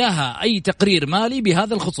لها أي تقرير مالي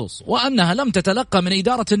بهذا الخصوص، وأنها لم تتلقى من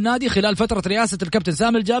إدارة النادي خلال فترة رئاسة الكابتن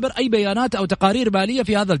سامي الجابر أي بيانات أو تقارير مالية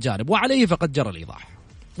في هذا الجانب، وعليه فقد جرى الإيضاح.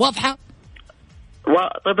 واضحة؟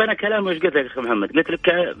 طيب أنا كلام وش قلت لك أخي محمد؟ قلت لك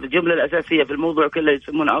الجملة الأساسية في الموضوع كله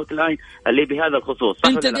يسمونه أوتلاين اللي بهذا الخصوص.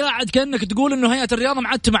 أنت قاعد كأنك تقول إنه هيئة الرياضة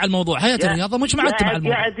معتمة على الموضوع. هيئة الرياضة مش معتمة على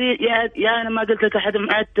الموضوع. يا أنا ما قلت لك أحد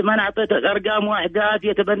معتم، أنا أعطيتك أرقام واحدات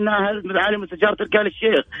يتبناها معالي مستشار تركي آل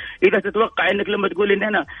الشيخ. إذا تتوقع إنك لما تقول إن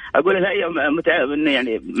أنا أقول الهيئة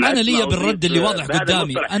يعني أنا لي بالرد اللي واضح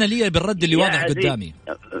قدامي. أنا لي بالرد اللي واضح قدامي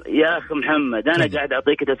يا أخي محمد. أنا قاعد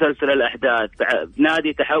أعطيك تسلسل الأحداث.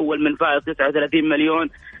 نادي تحول من فائض 39 مليون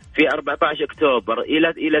في 14 أكتوبر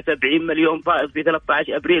إلى 70 مليون فائض في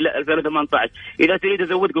 13 أبريل 2018. إذا تريد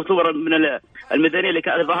أزودكم صور من الميزانية اللي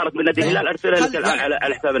كانت ظهرت من نادي الهلال أرسلها لك الآن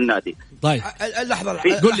على حساب النادي. طيب لحظة،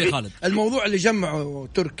 قول لي خالد، الموضوع اللي جمعه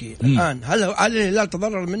تركي الآن هل الهلال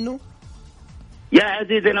تضرر منه؟ يا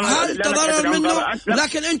عزيزي أنا تضرر منه،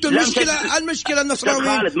 لكن أنتم المشكلة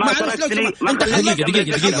النصراويين.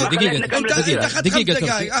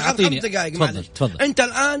 دقيقة. تفضل. أنت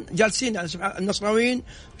الآن جالسين النصراويين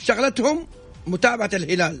شغلتهم متابعة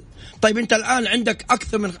الهلال. طيب أنت الآن عندك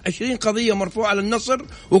أكثر من 20 قضية مرفوعة على النصر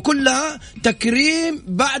وكلها تكريم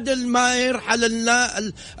بعد ما يرحل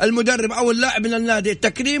المدرب أو اللاعب من النادي.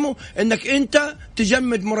 تكريمه أنك أنت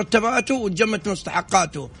تجمد مرتباته وتجمد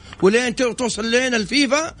مستحقاته، ولين توصل لين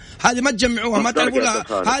الفيفا هذه ما تجمعوها، ما تعرفوا لها،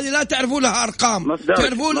 هذه لا تعرفوا لها أرقام،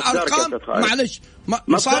 تعرفون أرقام. معلش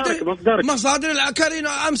مصادر العكارين.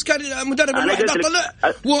 أمس مدرب الوحدة طلع،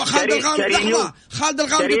 وخالد الغامدي خالد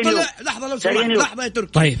الغامدي طلع. لحظة لو سمحت، لحظة يا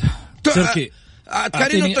تركي. طيب تركي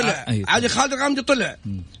كارينو طلع، علي خالد الغامدي طلع،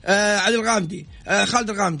 علي الغامدي، خالد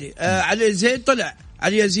الغامدي، علي زيد طلع،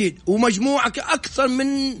 علي يزيد، ومجموعة أكثر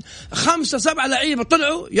من 5-7 لعيبة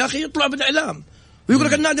طلعوا يا أخي، يطلعوا بالإعلام ويقول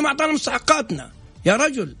لك النادي ما أعطانا مستحقاتنا. يا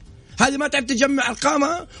رجل هذه ما تعرف تجمع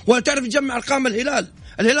أرقامها ولا تعرف تجمع أرقام الهلال.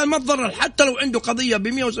 الهلال ما تضرر حتى لو عنده قضية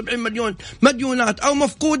ب170 مليون مديونات أو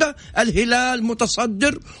مفقودة، الهلال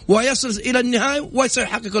متصدر ويصل إلى النهاية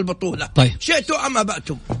ويحقق البطولة. طيب شئتوا أم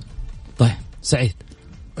أبأتم. طيب سعيد،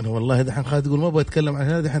 أنا والله دحين خالد تقول ما أبغى أتكلم عن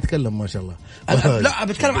هذا، دحين أتكلم ما شاء الله. لا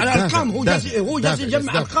بتكلم على أرقام. هو جالس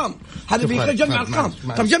يجمع أرقام. هذا بيجمع أرقام.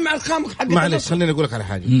 طب جمع أرقام حق. معلش خليني أقول لك على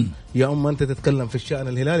حاجة. يا أنت تتكلم في الشأن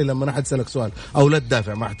الهلالي لما أنا أسألك سؤال أو لا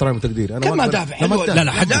تدافع مع احترامي وتقديري. أنا ما دافع.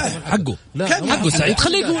 لا حقه سعيد،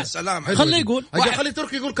 خليه يقول خلي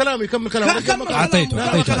تركي يقول كلامه، يكمل كلامه.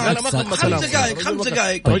 أعطيته 5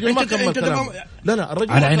 دقائق. الرجل ما كمل كلامه. لا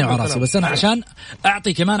الرجل على عيني وعلى راسي، بس أنا عشان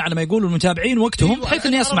أعطي كمان على ما يقولوا المتابعين وقتهم بحيث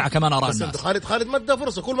إني أسمع كمان آراء الناس. خالد ما ادى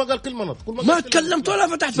فرصة، كل ما قال كلمة ما تكلمت ولا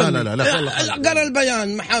فتحت فمي. لا قرأ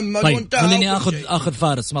البيان محمد. طيب خليني أخذ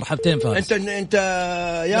فارس، مرحبتين فارس. أنت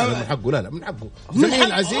يا من حقه. لا من حقه.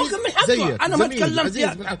 زميل عزيز زيك. أنا ما تكلمت.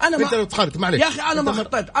 أنا ما يا أخي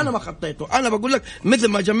أنا ما خطيته. أنا بقول لك مثل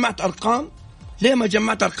ما جمعت أرقام، ليه ما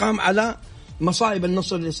جمعت أرقام على مصايب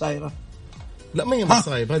النصر اللي صايرة؟ لا ما هي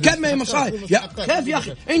مصايب. كم هي مصايب؟ كيف يا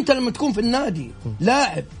أخي أنت لما تكون في النادي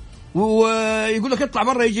لاعب ويقول لك اطلع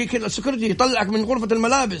برا، يجيك السكيورتي يطلعك من غرفة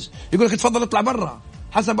الملابس يقول لك تفضل اطلع برا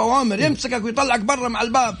حسب أوامر، يمسكك ويطلعك برا مع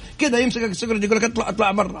الباب كذا، يمسكك السكيورتي يقول لك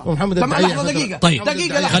اطلع برا. لحظة دقيقة. طيب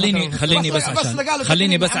دقيقة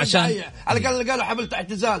خليني بس عشان على الأقل قالوا حبلت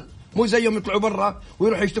اعتزال، مو زيهم يطلعوا برا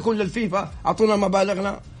ويروحوا يشتكون للفيفا أعطونا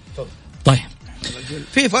مبالغنا. طيب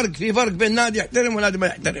في فرق بين نادي يحترم ونادي ما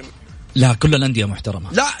يحترم. لا كل الأندية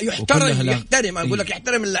محترمة. لا يحترم أقول لك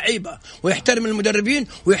يحترم اللعيبة ويحترم المدربين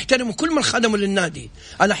ويحترم كل من خدموا للنادي.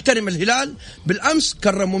 أنا أحترم الهلال. بالأمس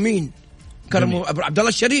كرموا مين؟ كرموا عبد الله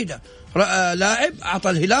الشريدة، لاعب أعطى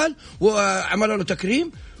الهلال وعملوا له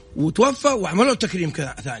تكريم وتوفى وعملوا له تكريم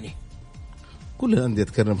ثاني. كل الأندية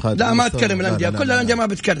تكرم خالد. لا ما تكرم الأندية، كل الأندية ما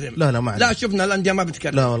بتكرم. لا شفنا الأندية ما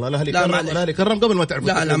بتكرم. لا والله الأهلي كرم قبل ما تعرف.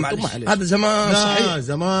 لا هذا زمان. صحيح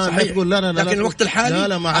زمان تقول لا لكن الوقت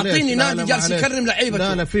الحالي أعطيني نادي جالس يكرم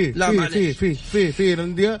لعيبته. لا في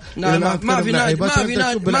الأندية ما في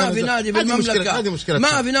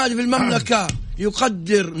نادي بالمملكة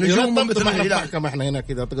يقدر نجومه مثل الهلال. كما احنا هنا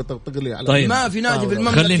كذا تقلي على. طيب ما في نادي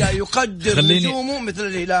بالمملكة يقدر نجومه مثل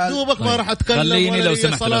الهلال. دوبك ما راح اتكلم. خليني لو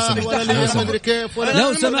سمحت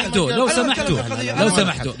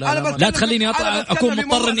لا تخليني اكون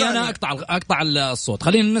مضطر اني انا اقطع الصوت.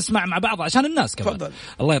 خلينا نسمع مع بعض عشان الناس كمان. فضل.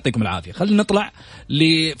 الله يعطيكم العافية. خلينا نطلع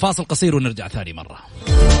لفاصل قصير ونرجع ثاني مرة.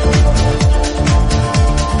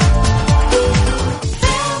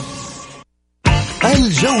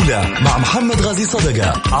 الجولة مع محمد غازي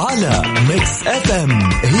صدقة على ميكس اف ام،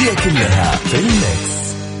 هي كلها في الميكس.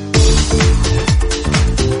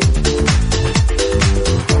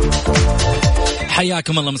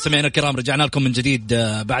 حياكم الله مستمعينا الكرام، رجعنا لكم من جديد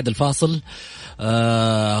بعد الفاصل.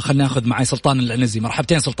 خلينا ناخذ معي سلطان العنزي.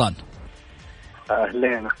 مرحبتين سلطان.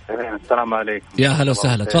 أهلين السلام عليكم. يا هلا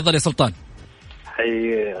وسهلا، تفضل يا سلطان.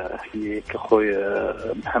 حييك أخوي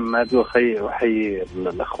محمد وحي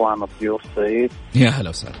الأخوان الضيوف سعيد. يا هلا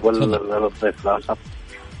وسهلا. والضيف الآخر.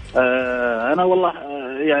 أنا والله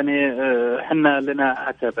يعني حنا لنا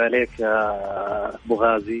عتب عليك يا أبو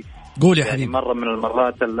غازي. قول يا يعني حبيبي. مرة من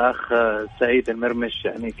المرات الأخ سعيد المرمش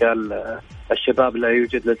يعني قال الشباب لا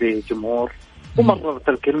يوجد لديه جمهور، ومررت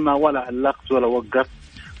الكلمة ولا علقت ولا وقفت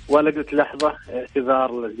ولا قلت لحظة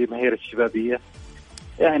اعتذار للجماهير الشبابية.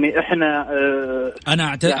 يعني احنا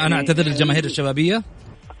انا اعتذر للجماهير الشبابيه.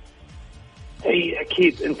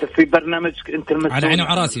 اكيد انت في برنامجك انت المسؤول على عيني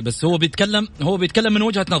وعراسي، بس هو بيتكلم من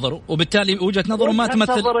وجهة نظره، وبالتالي وجهة نظره ما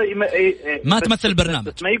تمثل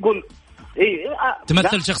البرنامج، ما يقول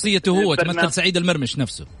تمثل شخصيته هو، تمثل سعيد المرمش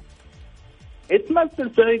نفسه.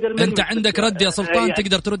 تمثل سعيد المرمش. انت عندك رد يا سلطان يعني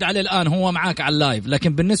تقدر ترد عليه الان، هو معك على اللايف،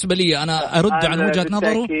 لكن بالنسبه لي انا ارد عن وجهة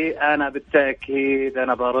نظره. انا بالتاكيد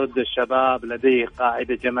انا برد الشباب لديه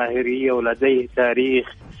قاعده جماهيريه ولديه تاريخ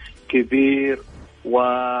كبير، وما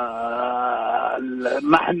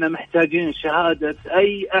احنا محتاجين شهاده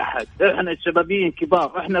اي احد. احنا الشبابيين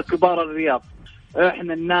كبار، احنا كبار الرياض،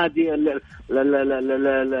 احنا النادي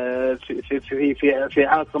في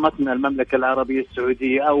عاصمتنا المملكة العربية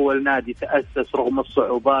السعودية، أول نادي تأسس رغم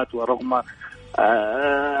الصعوبات ورغم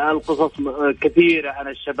القصص كثيرة عن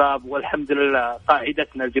الشباب، والحمد لله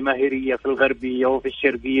قاعدتنا الجماهيرية في الغربية وفي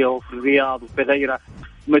الشرقية وفي الرياض وفي غيرها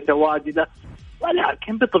متواجدة.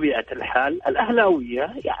 ولكن بطبيعة الحال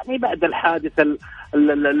الأهلاوية يعني بعد الحادثة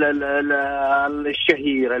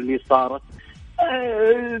الشهيرة اللي صارت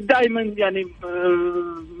دائما يعني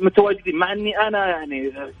متواجدين، مع اني انا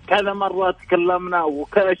يعني كذا مرة تكلمنا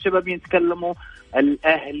وكالشبابين تكلموا،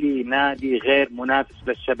 الاهلي نادي غير منافس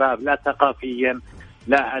للشباب، لا ثقافيا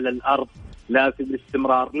لا على الارض لا في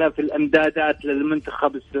الاستمرار لا في الامدادات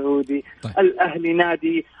للمنتخب السعودي. طيب. الاهلي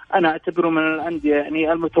نادي انا اعتبره من الاندية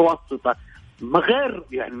يعني المتوسطة، ما غير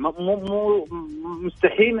يعني مو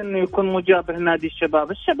مستحيل انه يكون مجابه نادي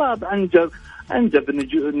الشباب. الشباب انجب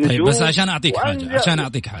نجوم. طيب بس عشان اعطيك حاجه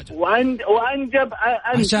وانجب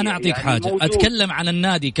عشان اعطيك يعني حاجه موجود. اتكلم عن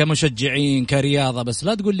النادي كمشجعين كرياضه، بس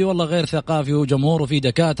لا تقول لي والله غير ثقافي وجمهوره فيه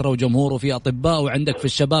دكاتره وجمهوره فيه اطباء، وعندك في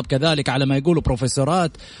الشباب كذلك على ما يقولوا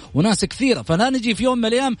بروفيسورات وناس كثيره. فلا نجي في يوم من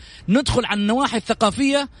الايام ندخل على النواحي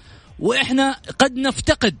الثقافيه واحنا قد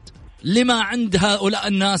نفتقد لما عند هؤلاء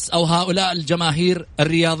الناس أو هؤلاء الجماهير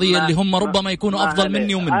الرياضية اللي هم ربما يكونوا أفضل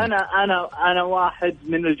مني ومنك. أنا واحد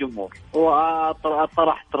من الجمهور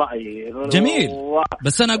وطرحت رأيي. جميل.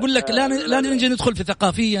 بس أنا أقول لك لا نجي ندخل في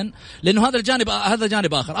ثقافيا، لأنه هذا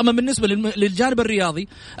جانب آخر. أما بالنسبة للجانب الرياضي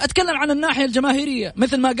أتكلم عن الناحية الجماهيرية،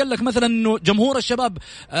 مثل ما قال لك مثلا إنه جمهور الشباب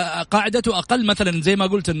قاعدته أقل، مثلا زي ما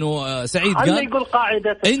قلت إنه سعيد قال يقول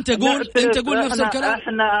قاعدة، أنت قول نفس الكلام.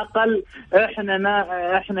 إحنا أقل،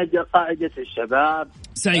 إحنا قاعدة الشباب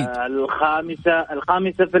سعيد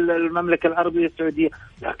الخامسة في المملكة العربية السعودية،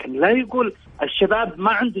 لكن لا يقول الشباب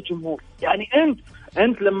ما عنده جمهور. يعني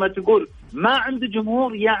أنت لما تقول ما عنده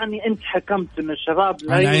جمهور يعني أنت حكمت إن الشباب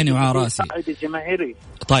لا على عيني وعراسي قاعدة جماهيرية.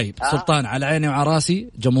 طيب سلطان على عيني وعراسي،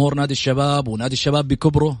 جمهور نادي الشباب ونادي الشباب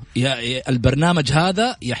بكبره، البرنامج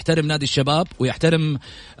هذا يحترم نادي الشباب ويحترم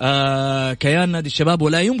كيان نادي الشباب،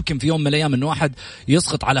 ولا يمكن في يوم من الأيام أنه أحد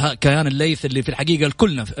يسقط على كيان الليث اللي في الحقيقة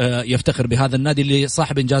الكل يفتخر بهذا النادي اللي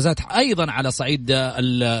صاحب إنجازات أيضا على صعيد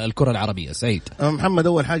الكرة العربية. سعيد محمد،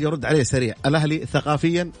 أول حاجة رد عليه سريع. الأهلي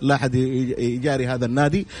ثقافيا لا أحد يجاري هذا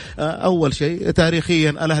النادي. أول شيء تاريخيا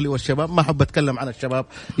الأهلي والشباب، ما أحب أتكلم عن الشباب،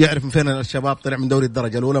 يعرف من فين الشباب طلع من دوري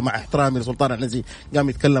الدرجة الأولى، مع احترامي لسلطان العنزي قام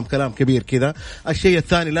يتكلم كلام كبير كذا. الشيء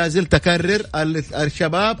الثاني لازل تكرر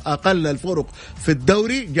الشباب أقل الفرق في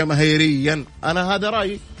الدوري جماهيريا، أنا هذا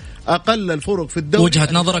رأيي. أقل الفرق في الدوري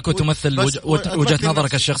وجهة نظرك وتمثل وجهة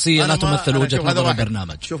نظرك الشخصية، لا تمثل وجهة نظر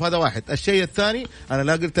البرنامج. شوف هذا واحد. الشيء الثاني أنا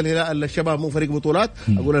لا قلت الشباب مو فريق بطولات،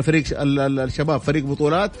 أقول الشباب فريق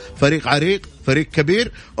بطولات، فريق عريق، فريق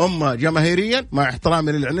كبير، جماهيريا مع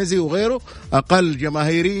احترامي للعنزي وغيره أقل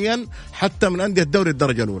جماهيريا حتى من أندية الدوري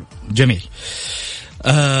الدرجة الأولى. جميل.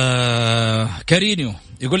 كارينيو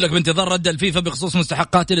يقول لك بانتظار رد الفيفا بخصوص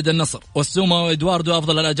مستحقات لدى النصر، والسومة وإدواردو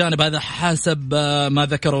أفضل الأجانب، هذا حسب ما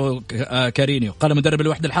ذكره كارينيو. قال مدرب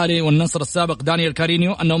الوحدة الحالي والنصر السابق دانيال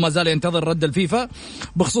كارينيو أنه ما زال ينتظر رد الفيفا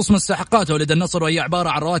بخصوص مستحقاته لدى النصر، وهي عبارة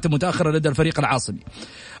عن رواتب متأخرة لدى الفريق العاصمي.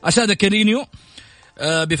 أشاد كارينيو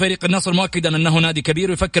بفريق النصر مؤكدا أنه نادي كبير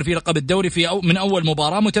ويفكر في لقب الدوري من أول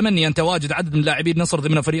مباراة، متمنيا تواجد عدد من لاعبين النصر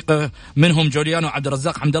ضمن فريقه، منهم جوليانو وعبد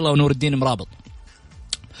الرزاق حمد الله ونور الدين مرابط.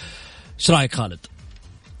 ايش رايك خالد؟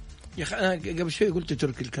 يا أخي أنا قبل شوي قلت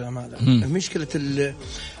ترك الكلام هذا. مشكلة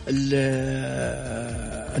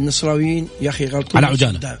النصراويين يا أخي يغلطون على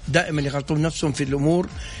عجالة، دائما يغلطون نفسهم في الأمور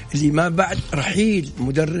اللي ما بعد رحيل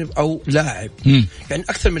مدرب أو لاعب. يعني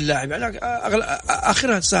أكثر من لاعب، يعني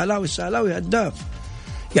آخرها السهلاوي هداف.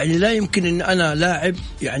 يعني لا يمكن أن أنا لاعب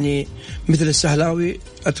يعني مثل السهلاوي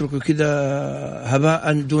أتركه كذا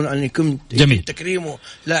هباء دون أن يكون تكريمه.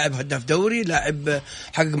 لاعب هداف دوري، لاعب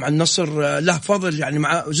حقق مع النصر، له فضل يعني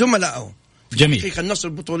مع زملائه جميل. تحقيق النصر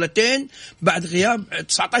بطولتين بعد غياب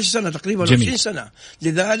 19 سنة تقريبا 20 سنة.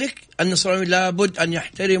 لذلك النصراويين لابد أن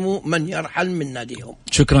يحترموا من يرحل من ناديهم.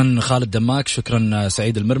 شكرا خالد دماك، شكرا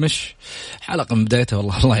سعيد المرمش. حلقة من بدايتها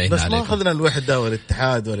والله الله يعين عليكم. بس ما أخذنا الوحدة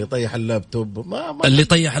والاتحاد واللي يطيح اللابتوب. ما اللي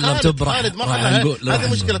طيح اللابتوب راح نقول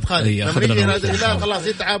هذه مشكلة خالد. خلاص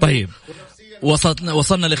يتعب. طيب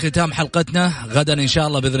وصلنا لختام حلقتنا. غدا إن شاء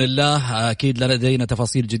الله بإذن الله أكيد لدينا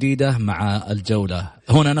تفاصيل جديدة مع الجولة.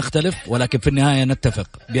 هنا نختلف ولكن في النهاية نتفق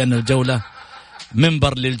بأن الجولة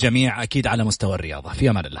منبر للجميع أكيد على مستوى الرياضة. في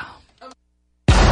أمان الله.